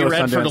if Don't Bobby do a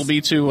Redford Sundance. will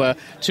be too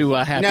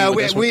happy. No,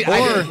 with we this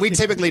one. we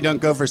typically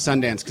don't go for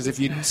Sundance because if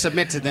you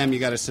submit to them, you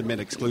got to submit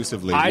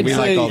exclusively. I'd we say-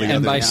 like all the And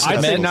other by ones.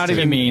 I'd say submit, not he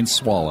even- means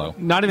swallow.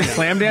 Not even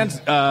Slam Dance.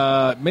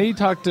 Maybe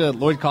talk to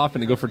Lloyd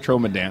Kaufman to go for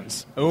Troma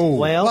Dance. Oh,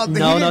 Well, he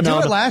no. didn't do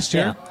it last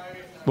year.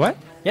 What?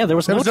 Yeah, there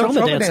was no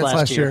Troma dance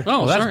last year.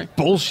 Oh, Well, that's sorry.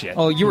 bullshit.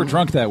 you were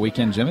drunk that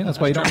weekend, Jimmy. That's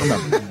why you don't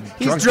remember.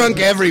 He's drunk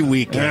every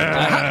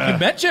weekend. You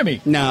met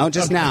Jimmy? No,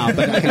 just now,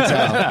 but I can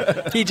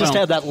tell. He just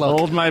had that look.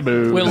 Hold my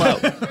boob.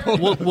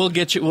 We'll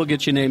get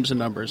you names and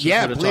numbers.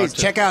 Yeah, Who to please talk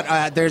to. check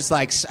out. There's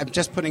I'm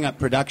just putting up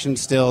production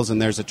stills,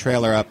 and there's a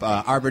trailer up.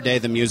 Arbor Day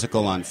the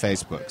Musical on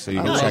Facebook, so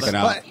you can check it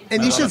out. But-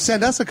 and you should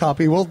send us a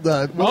copy. We'll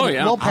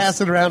we'll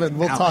pass it around and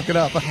we'll talk it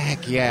up.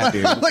 Heck yeah,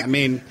 dude! I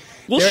mean.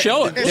 We'll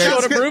show it. We'll show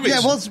it at Broovies.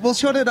 Yeah, we'll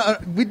show it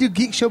at we do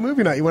Geek Show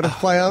movie night. You want to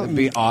fly out? It'd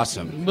be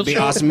awesome. It'd be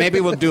awesome.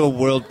 Maybe we'll do a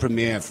world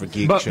premiere for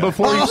Geek But Show.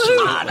 before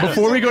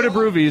we go to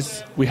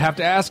Broovies, we have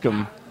to ask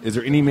them, is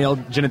there any male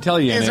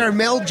genitalia in it? Is there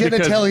male Because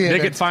genitalia in they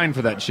it? get fined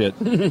for that shit.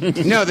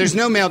 No, there's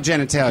no male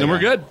genitalia. Then we're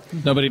good.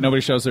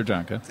 Nobody shows their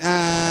junk,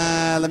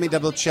 huh? Let me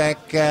double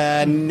check.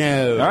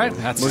 No. All right,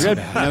 we're good.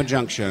 No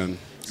junk shown.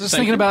 Just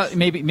thinking about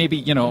maybe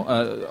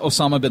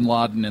Osama bin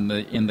Laden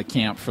in the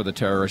camp for the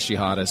terrorist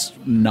jihadists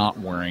not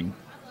wearing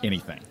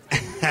anything.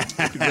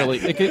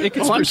 It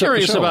could Well, I'm spruce up the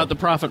curious show. about the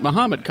Prophet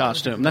Muhammad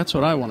costume. That's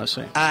what I want to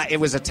see. It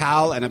was a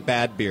towel and a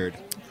bad beard.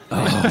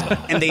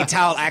 And the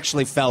towel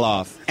actually fell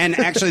off. And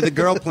actually, the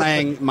girl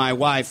playing my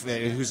wife,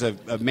 who's a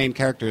main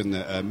character in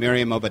the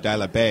Miriam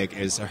Obadiah Beg,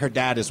 her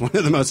dad is one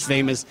of the most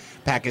famous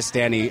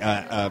Pakistani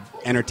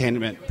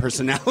entertainment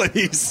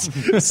personalities.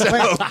 So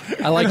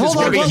I like it's this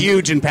going to be movie.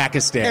 huge in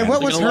Pakistan. And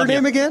what was her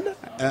name again?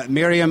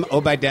 Miriam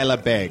Obadiah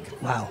Beg.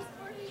 Wow.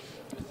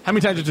 How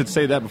many times did you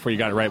say that before you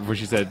got it right, before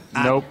she said,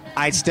 nope?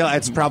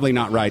 It's probably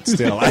not right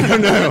still. I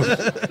don't know.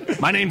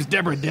 My name's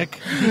Deborah Dick.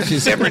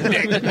 She's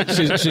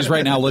she's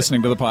right now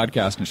listening to the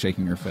podcast and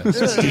shaking her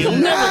fist. You'll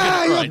never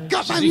get it right. You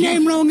got my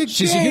name wrong again.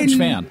 She's a huge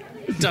fan.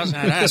 Does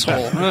that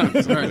asshole?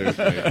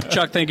 Right.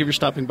 Chuck, thank you for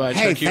stopping by.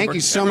 Hey, Chuck thank Huber.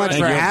 you so much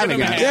for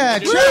having us. Yeah,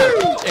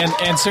 true.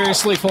 And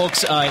seriously,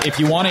 folks, if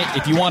you want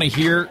to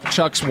hear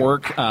Chuck's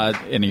work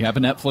and you have a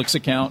Netflix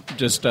account,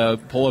 just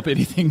pull up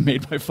anything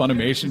made by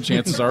Funimation.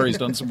 Chances are he's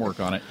done some work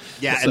on it.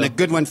 Yeah, So- and the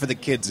good one for the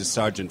kids is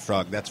Sergeant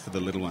Frog. That's for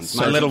the little ones.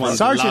 My little ones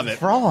Sergeant love it.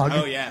 Frog?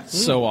 Oh yeah.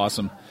 So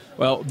awesome.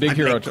 Well, big I'm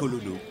hero. like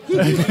Kululu.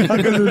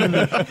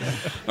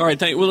 All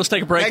right, well, let's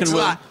take a break, Thanks and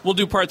a lot. we'll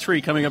do part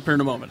 3 coming up here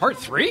in a moment. Part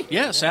 3?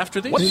 Yes,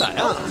 after these. What the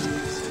hell?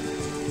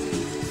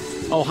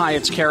 Oh, hi,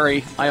 it's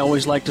Kerry. I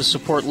always like to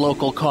support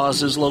local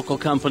causes, local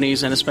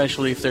companies, and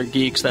especially if they're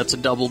geeks, that's a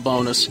double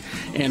bonus.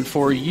 And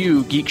for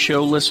you, Geek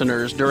Show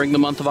listeners, during the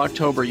month of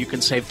October, you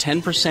can save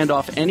 10%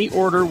 off any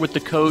order with the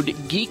code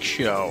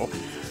GEEKSHOW.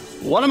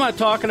 What am I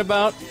talking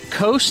about?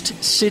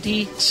 Coast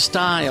City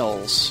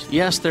Styles.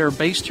 Yes, they're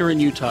based here in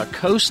Utah.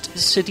 Coast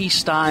City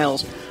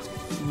Styles.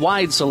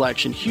 Wide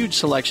selection, huge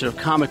selection of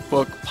comic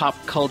book,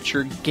 pop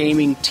culture,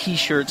 gaming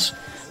T-shirts,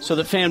 so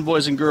that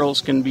fanboys and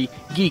girls can be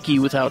geeky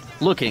without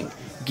looking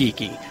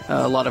geeky.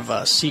 A lot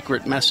of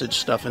secret message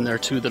stuff in there,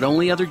 too, that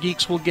only other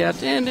geeks will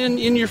get, and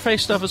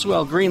in-your-face stuff as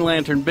well. Green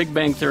Lantern, Big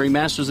Bang Theory,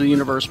 Masters of the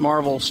Universe,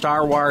 Marvel,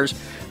 Star Wars,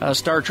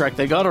 Star Trek.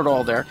 They got it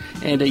all there,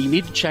 and you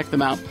need to check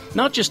them out.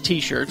 Not just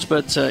T-shirts,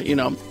 but, a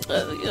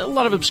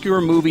lot of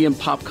obscure movie and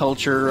pop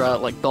culture,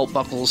 like belt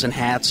buckles and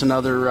hats and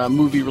other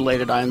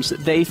movie-related items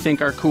that they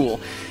think are cool.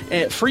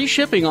 Free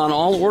shipping on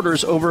all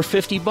orders over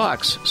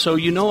 $50. So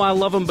you know I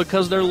love them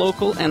because they're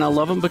local, and I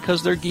love them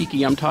because they're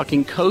geeky. I'm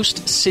talking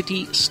Coast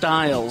City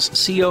Styles,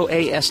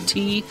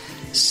 C-O-A-S-T,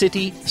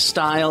 City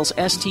Styles,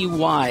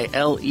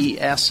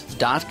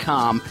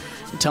 STYLES.com.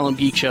 Tell them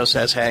Geek Show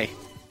says hey.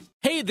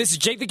 Hey, this is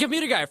Jake the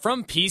Computer Guy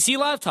from PC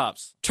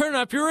Laptops. Turn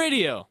up your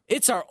radio.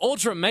 It's our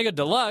Ultra Mega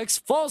Deluxe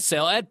fall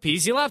sale at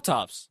PC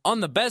Laptops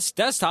on the best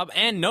desktop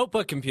and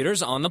notebook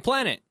computers on the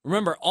planet.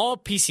 Remember, all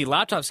PC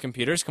Laptops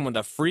computers come with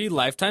a free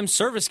lifetime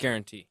service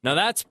guarantee. Now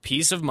that's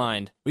peace of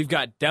mind. We've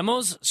got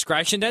demos,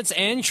 scratch and dents,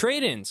 and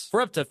trade-ins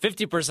for up to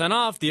 50%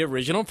 off the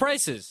original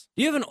prices.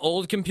 Do you have an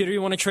old computer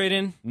you want to trade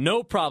in?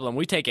 No problem.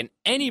 We take in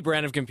any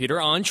brand of computer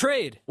on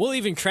trade. We'll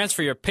even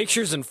transfer your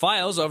pictures and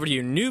files over to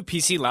your new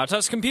PC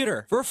Laptops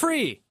computer for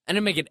free. And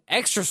to make it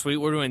extra sweet,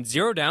 we're doing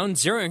 0 down,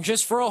 0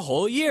 interest for a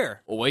whole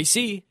year.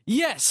 OAC.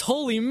 Yes,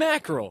 holy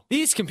mackerel.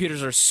 These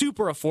computers are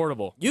super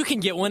affordable. You can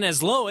get one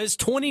as low as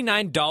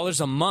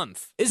 $29 a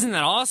month. Isn't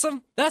that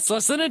awesome? That's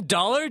less than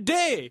 $1 a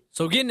day.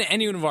 So get into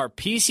any one of our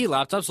PC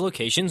Laptops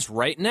locations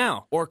right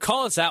now. Or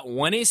call us at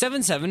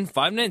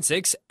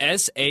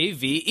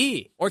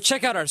 1-877-596-SAVE. Or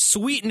check out our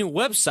sweet new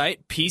website,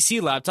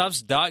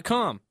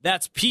 PCLaptops.com.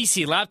 That's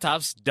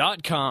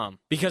PCLaptops.com.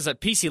 Because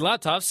at PC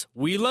Laptops,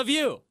 we love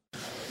you.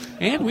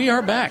 And we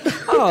are back.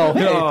 Oh, hey.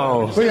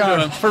 No. We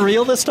are. For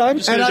real this time?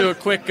 Just going to do a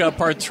quick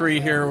part 3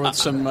 here with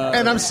some...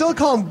 And I'm still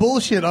calling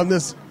bullshit on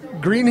this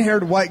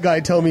green-haired white guy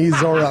telling me he's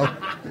Zorro.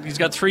 He's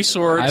got 3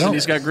 swords, and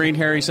he's got green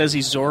hair. He says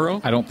he's Zorro.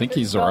 I don't think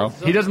he's Zorro.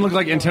 He doesn't look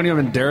like Antonio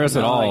Banderas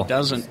at all. He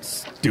doesn't.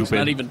 Stupid. He's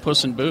not even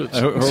Puss in Boots.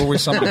 Who are we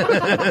something? All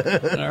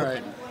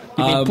right.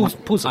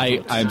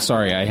 I'm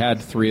sorry. I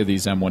had 3 of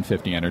these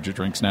M150 energy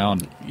drinks now,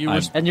 and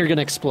And you're going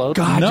to explode?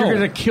 God, No. you're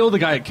going to kill the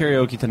guy at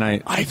karaoke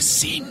tonight. I've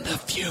seen the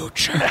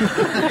future.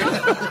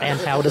 And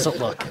how does it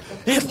look?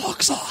 It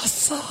looks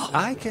awesome.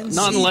 I can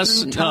Not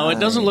unless... No, it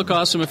doesn't look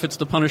awesome if it's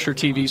the Punisher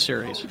TV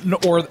series. No,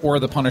 or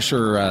the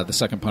Punisher, the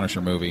second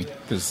Punisher movie,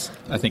 because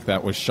I think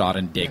that was shot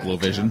in Dayglow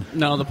Vision.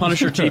 No, the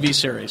Punisher TV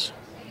series.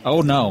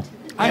 Oh, no.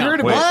 I heard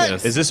about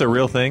this. Is this a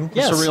real thing?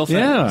 Yes. It's a real thing.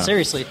 Yeah.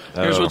 Seriously.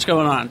 Here's what's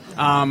going on.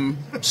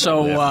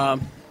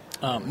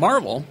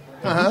 Marvel,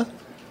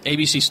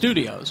 ABC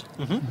Studios,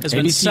 has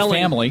been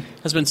ABC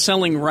has been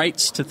selling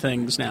rights to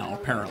things now.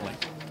 Apparently,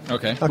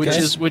 Okay.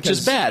 which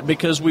is bad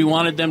because we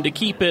wanted them to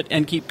keep it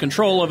and keep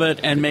control of it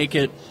and make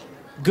it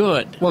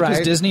good. Well, because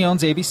Right. Disney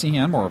owns ABC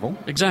and Marvel.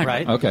 Exactly.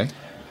 Right. Okay.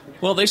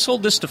 Well, they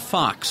sold this to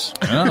Fox.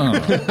 Oh.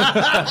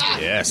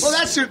 Yes. Well,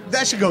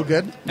 that should go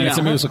good. And it's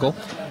a Yeah. musical.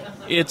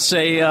 It's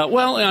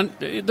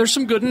there's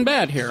some good and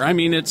bad here. I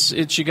mean, it's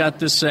you got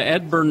this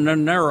Ed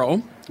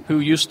Bernero, who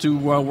used to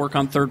work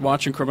on Third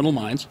Watch and Criminal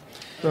Minds.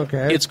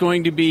 Okay. It's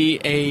going to be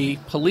a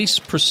police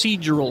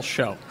procedural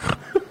show.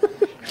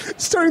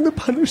 Starring the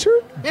Punisher?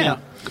 Yeah.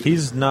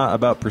 He's not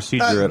about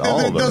procedure at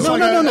all, though.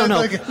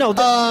 No.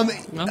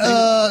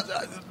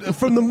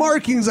 From the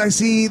markings, I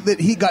see that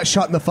he got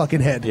shot in the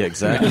fucking head. Yeah,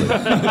 exactly.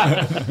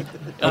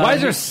 Why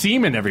is there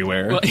semen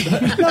everywhere? No.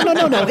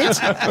 It's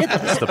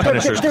the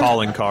Punisher's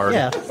calling card.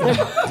 Yeah,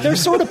 they're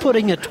sort of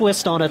putting a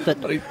twist on it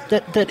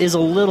that is a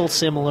little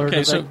similar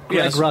to the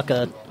Greg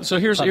Rucka. So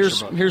here's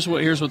Punisher book. here's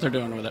what they're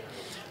doing with it.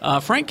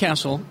 Frank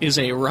Castle is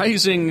a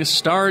rising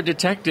star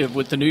detective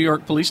with the New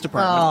York Police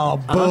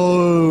Department.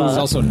 Oh, boo! He's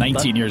also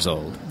 19 years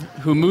old.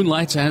 Who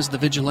moonlights as the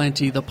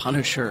vigilante, the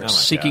Punisher,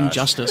 seeking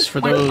justice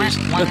for those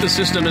that the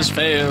system has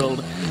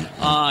failed.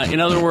 In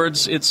other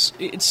words, it's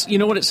you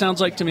know what it sounds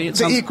like to me? It The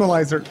sounds,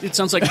 Equalizer. It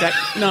sounds like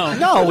no.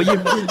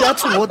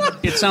 That's what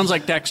It sounds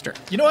like Dexter.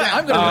 You know what?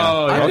 I'm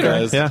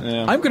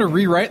going to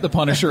rewrite the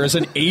Punisher as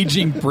an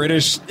aging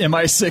British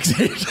MI6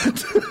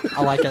 agent.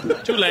 I like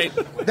it. Too late.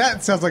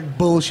 That sounds like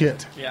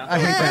bullshit. Yeah, I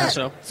hate that.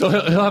 So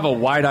he'll have a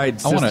wide-eyed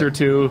sister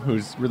too,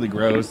 who's really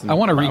gross. I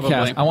want to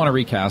recast. I want to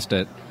recast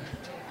it.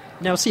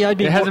 Now, see, I'd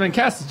be. It hasn't been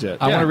casted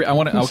yet. I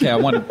want to. Okay, I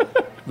want to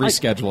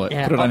reschedule it.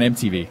 Yeah. Put it on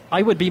MTV. I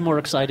would be more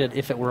excited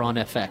if it were on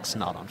FX,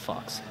 not on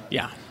Fox.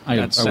 yeah, I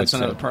would that's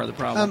another say. part of the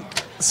problem.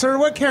 Sir,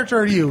 what character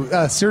are you?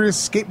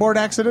 Serious skateboard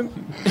accident?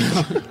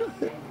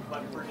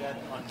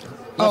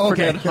 Oh,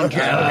 okay.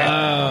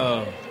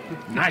 Oh,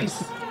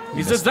 nice.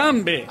 He's a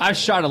zombie I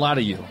shot a lot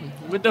of you.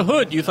 with the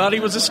hood. You thought he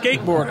was a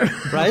skateboarder,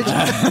 Right?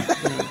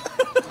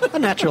 A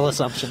natural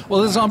assumption.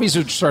 Well, the zombies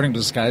are starting to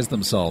disguise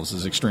themselves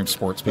as extreme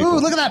sports people. Ooh,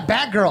 look at that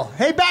Batgirl.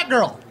 Hey,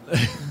 Batgirl.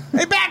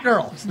 Hey,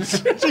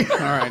 Batgirl. All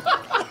right.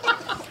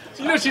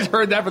 You know she's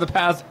heard that for the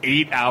past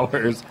 8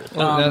 hours.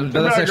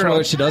 That's actually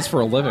what she does for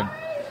a living.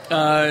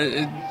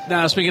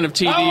 Now, speaking of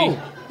TV, Oh,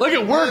 look,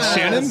 it works,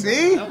 Shannon.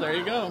 See? oh, there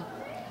you go.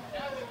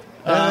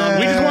 We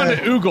just wanted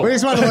to oogle. We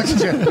just wanted to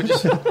look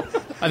at you.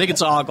 I think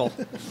it's ogle.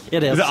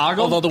 It is. Is it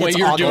ogle? Although the way It's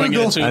you're ogle. doing it,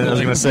 it's I was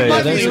going to say,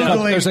 Might There's be a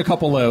couple, oogling. there's a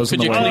couple lows in Could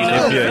the you way. clean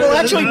up? Well,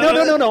 actually,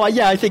 no.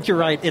 Yeah, I think you're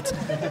right. It's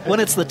when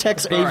it's the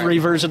Tex Avery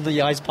version,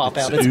 the eyes pop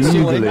out. It's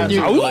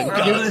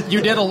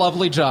You did a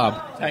lovely job.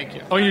 Thank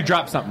you. Oh, you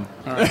dropped something.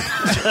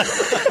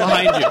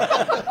 Behind you.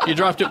 You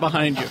dropped it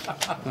behind you.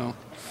 Oh.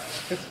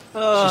 She's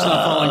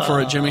not falling for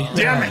it, Jimmy.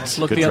 Damn it.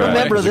 Look Good the other try.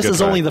 way. Remember, It's a this good is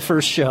try. only the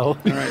first show.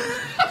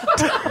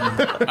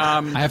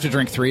 I have to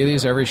drink 3 of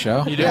these every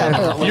show. You do.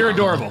 You're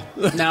adorable.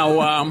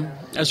 Now,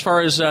 as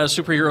far as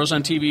superheroes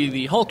on TV,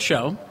 the Hulk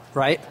show,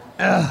 Right?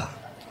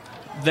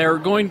 they're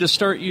going to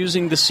start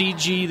using the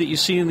CG that you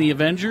see in the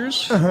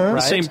Avengers, the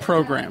Right. same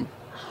program,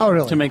 Oh,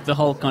 really? to make the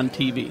Hulk on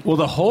TV. Well,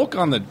 the Hulk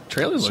on the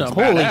trailer looks So-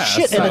 Holy badass,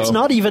 shit! And so- it's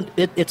not even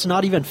it's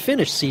not even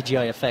finished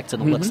CGI effects,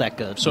 and it looks that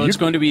good. So it's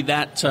going to be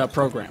that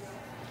program.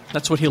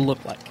 That's what he'll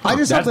look like. I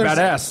just That's hope there's,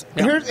 badass.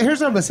 Here's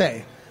what I'm going to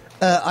say.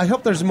 I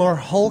hope there's more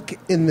Hulk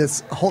in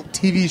this Hulk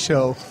TV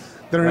show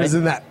than there is Right.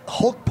 in that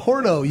Hulk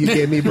porno you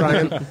gave me,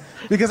 Brian.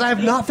 Because I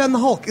have not found the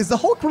Hulk. Is the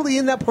Hulk really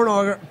in that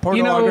pornography?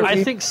 You know,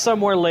 I think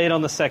somewhere late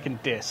on the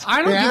second disc.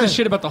 I don't give a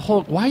shit about the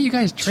Hulk. Why are you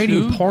guys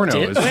trading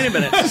pornos? Wait a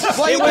minute.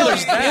 Well,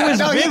 It was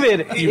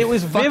vivid. It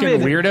was fucking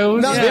vivid.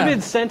 weirdos. No, Vivid yeah.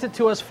 sent it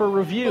to us for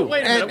review.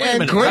 Wait a minute. Wait a and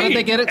minute. great. How did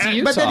they get it to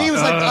Utah? But then he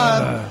was like,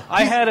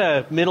 I had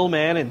a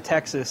middleman in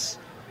Texas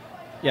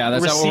Yeah,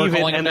 that's how we're receive it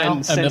calling and it now.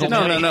 then send it to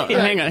No. me.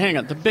 Hang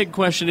on. The big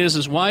question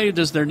is why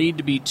does there need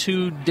to be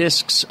 2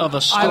 discs of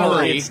a I don't know,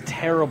 story? it's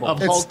terrible.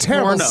 Of it's Hulk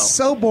terrible. porno.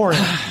 So boring.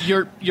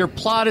 Your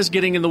plot is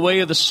getting in the way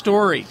of the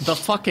story. The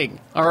fucking.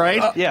 All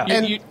right. yeah.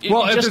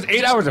 Well, if there's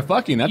 8 hours of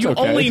fucking, that's you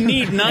okay. only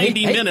need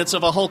 90 minutes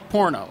of a Hulk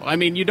porno. I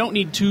mean, you don't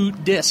need 2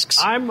 discs.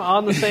 I'm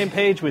on the same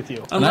page with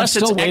you. Unless I'm it's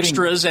still waiting.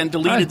 extras and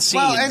deleted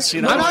scenes. Well, and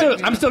you know?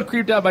 I'm still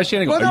creeped out by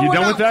Shannon. Well, Are you we're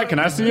done not- with that? Can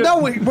I see it? No,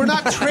 we're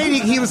not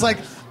trading. He was like,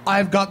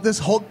 I've got this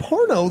Hulk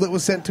porno that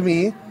was sent to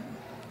me.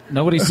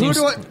 Nobody Who seems.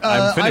 do I?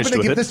 I'm finished going to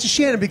with give it. this to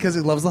Shannon because he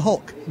loves the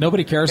Hulk.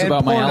 Nobody cares And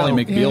about my porno. Ally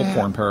McBeal Yeah.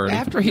 porn parody.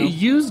 After he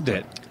used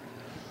it.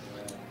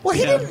 Well,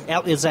 he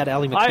didn't. Is that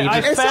Ally I McBeal?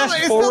 It's not, fast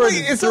it's not forwarded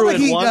like, it's not through like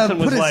it he once and put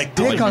was his like,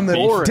 dick on the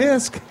boring.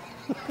 disc.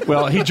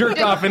 Well, he jerked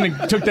off and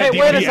then took that Hey,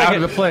 wait a DVD out of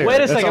second. the player. Wait a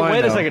That's second. all I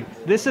Wait a know. second.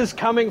 This is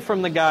coming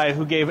from the guy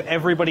who gave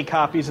everybody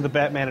copies of the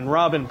Batman and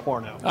Robin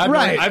porno.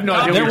 Right. I have no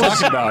idea what you're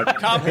talking about.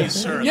 Copies,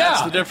 sir. Yeah.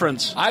 That's the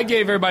difference. I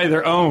gave everybody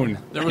their own.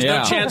 There was Yeah.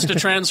 no chance to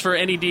transfer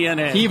any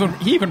DNA.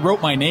 He even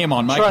wrote my name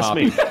on my Trust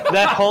copy. me,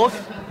 that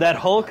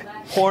Hulk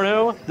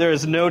porno, there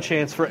is no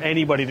chance for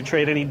anybody to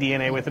trade any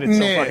DNA with it. It's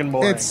so fucking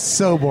boring. It's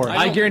so boring.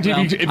 I guarantee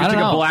if you took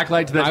a black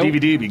light to that DVD,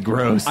 it'd be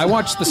gross. I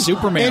watched the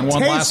Superman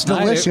one last night.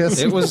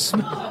 delicious. It was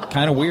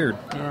kind of weird.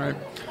 All right.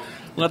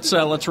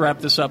 Let's wrap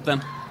this up then.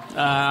 Do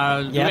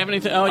we have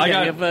anything? Oh,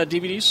 yeah, we have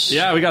DVDs?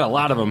 Yeah, we got a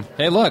lot of them.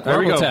 Hey, look, there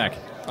we go. Robotech.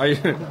 Are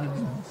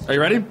you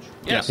ready?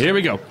 Yes. Here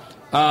we go.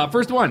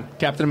 First one,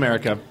 Captain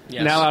America.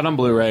 Yes. Now out on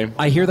Blu-ray.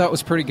 I hear that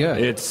was pretty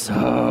good. It's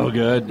so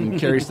good. And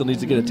Carrie still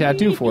needs to get a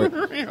tattoo for it.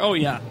 Oh,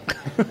 yeah.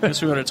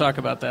 Guess we ought to talk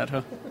about that,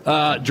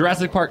 huh?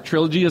 Jurassic Park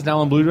Trilogy is now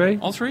on Blu-ray.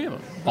 All three of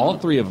them? All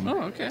three of them.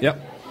 Oh, okay.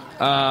 Yep.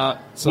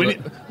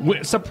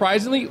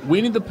 Surprisingly,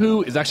 Winnie the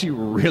Pooh is actually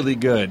really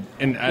good.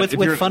 And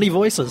with funny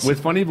voices.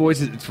 With funny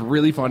voices, it's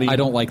really funny. I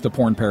don't like the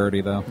porn parody,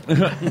 though.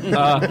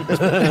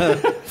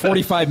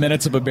 45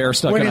 minutes of a bear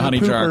stuck in a honey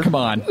jar. Come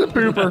on.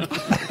 Pooper.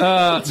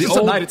 The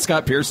old night at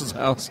Scott Pierce's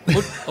house.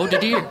 Oh,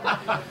 did you hear?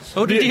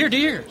 Oh, did you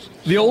hear?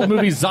 The old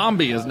movie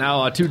Zombie is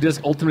now a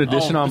 2-disc Ultimate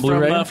Edition on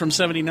Blu-ray. From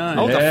 79.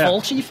 Oh, the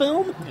Fulci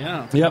film?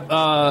 Yeah. Yep.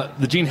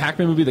 The Gene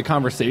Hackman movie, The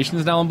Conversation,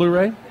 is now on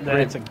Blu-ray.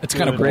 It's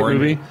kind of great boring.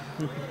 movie.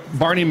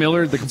 Barney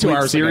Miller, the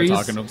complete series,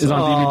 is on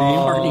DVD.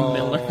 Barney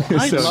Miller.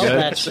 I so love good.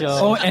 that show.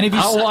 Oh, and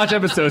I'll watch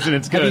episodes and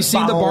it's good. Have you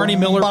seen the Barney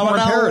Miller porn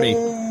parody?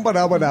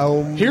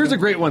 Here's a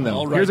great one,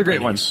 though. Right, Here's a great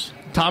one. ladies.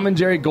 Tom and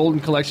Jerry Golden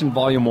Collection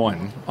Volume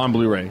 1 on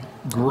Blu-ray.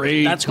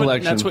 Great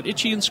collection. That's what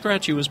Itchy and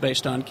Scratchy was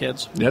based on,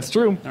 kids. That's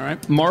true. All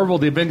right. Marvel,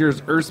 The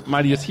Avengers, Earth's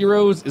Mightiest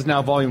Heroes is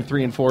now Volume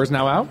 3 and 4 is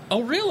now out.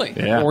 Oh, really?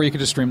 Yeah. Or you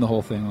could just stream the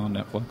whole thing on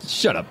Netflix.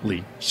 Shut up,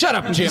 Lee. Shut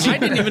up, Jim. I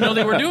didn't even know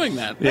they were doing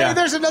that. Yeah. Hey,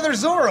 there's another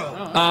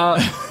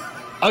Zorro.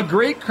 A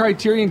great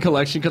Criterion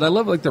Collection, because I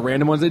love like the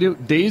random ones they do.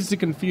 Dazed and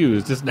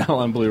Confused is now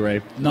on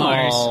Blu-ray.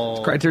 Nice. It's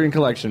Criterion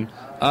Collection.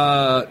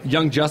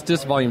 Young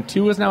Justice Volume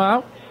 2 is now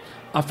out.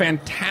 A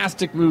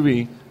fantastic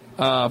movie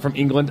from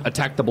England,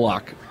 Attack the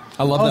Block.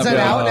 I love Is that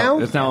out now?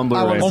 It's now on I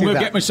Blu-ray. wanna see that.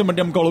 Get me some of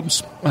them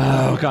golems.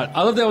 Oh, God.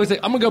 I love they always say,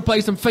 I'm going to go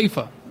play some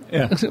FIFA.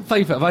 Yeah.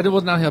 FIFA. If I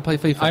wasn't out here, I'd play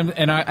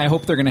FIFA. I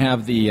hope they're going to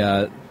have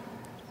the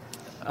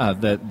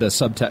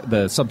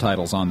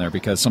subtitles on there,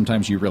 because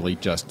sometimes you really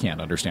just can't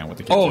understand what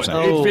the kids are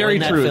saying. It's very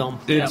in that true. film.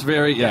 It's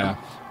very,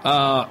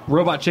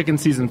 Robot Chicken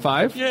Season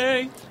 5.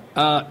 Yay.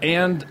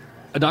 And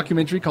a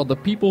documentary called The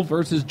People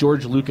versus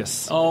George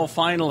Lucas. Oh,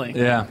 finally.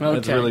 Yeah, Okay.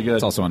 it's really good.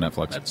 It's also on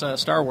Netflix. That's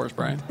Star Wars,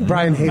 Brian.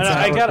 Brian hates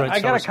I it.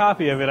 got a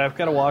copy of it. I've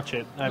got to watch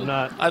it. I'm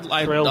not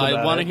thrilled about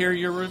I want to it. hear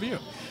your review.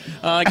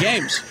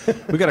 Games.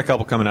 We got a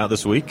couple coming out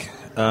this week.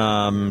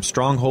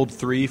 Stronghold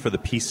 3 for the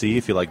PC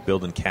if you like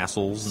building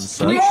castles and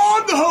such.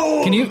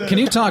 Can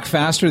you talk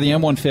faster? The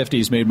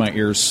M150's made my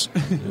ears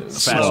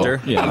Faster?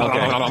 Yeah.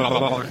 Okay.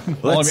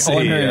 Let's all I'm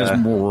see. hearing is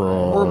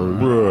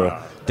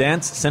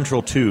Dance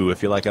Central 2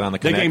 if you like it on the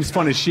That Kinect. game's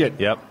fun as shit.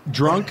 Yep.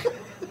 Drunk.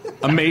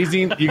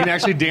 Amazing. You can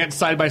actually dance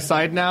side by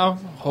side now.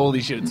 Holy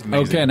shit, it's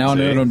amazing. Okay, now I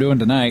know what I'm doing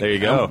tonight. There you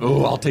go.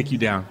 Oh, I'll take you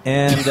down.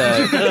 And Wow,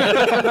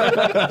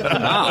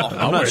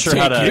 I'm not sure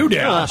how to I'm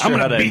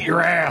going to beat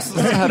your ass.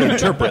 how to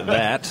interpret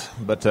that,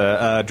 but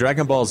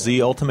Dragon Ball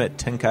Z Ultimate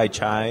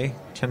Tenkaichi.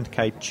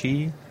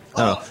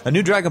 Oh, a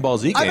new Dragon Ball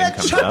Z I game bet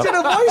comes Chuck out. did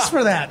a voice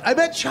for that. I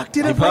bet Chuck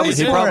did a He probably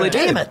voice for it.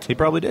 did. Damn it. He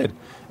probably did.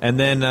 And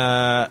then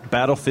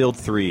Battlefield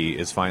 3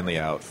 is finally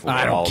out for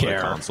I don't all care.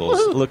 the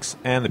consoles. Looks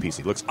and the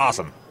PC. Looks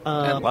awesome.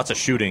 And lots of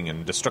shooting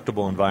and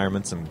destructible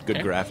environments and good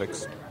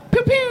graphics.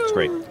 Pew, pew. It's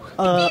great.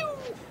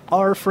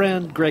 Our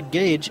friend Greg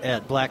Gage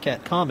at Black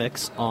Hat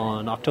Comics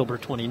on October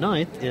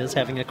 29th is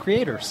having a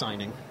creator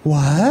signing.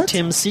 What?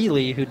 Tim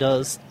Seeley, who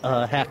does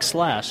Hack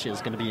Slash,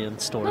 is going to be in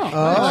stores.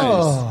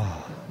 Oh.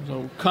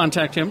 So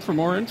contact him for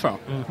more info.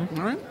 Mm-hmm.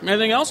 All right.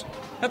 Anything else?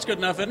 That's good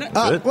enough, isn't it?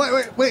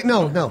 Wait,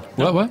 no.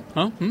 What?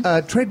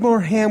 Huh? Trade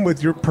more ham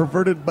with your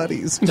perverted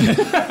buddies.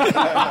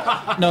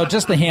 No,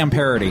 just the ham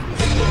parody.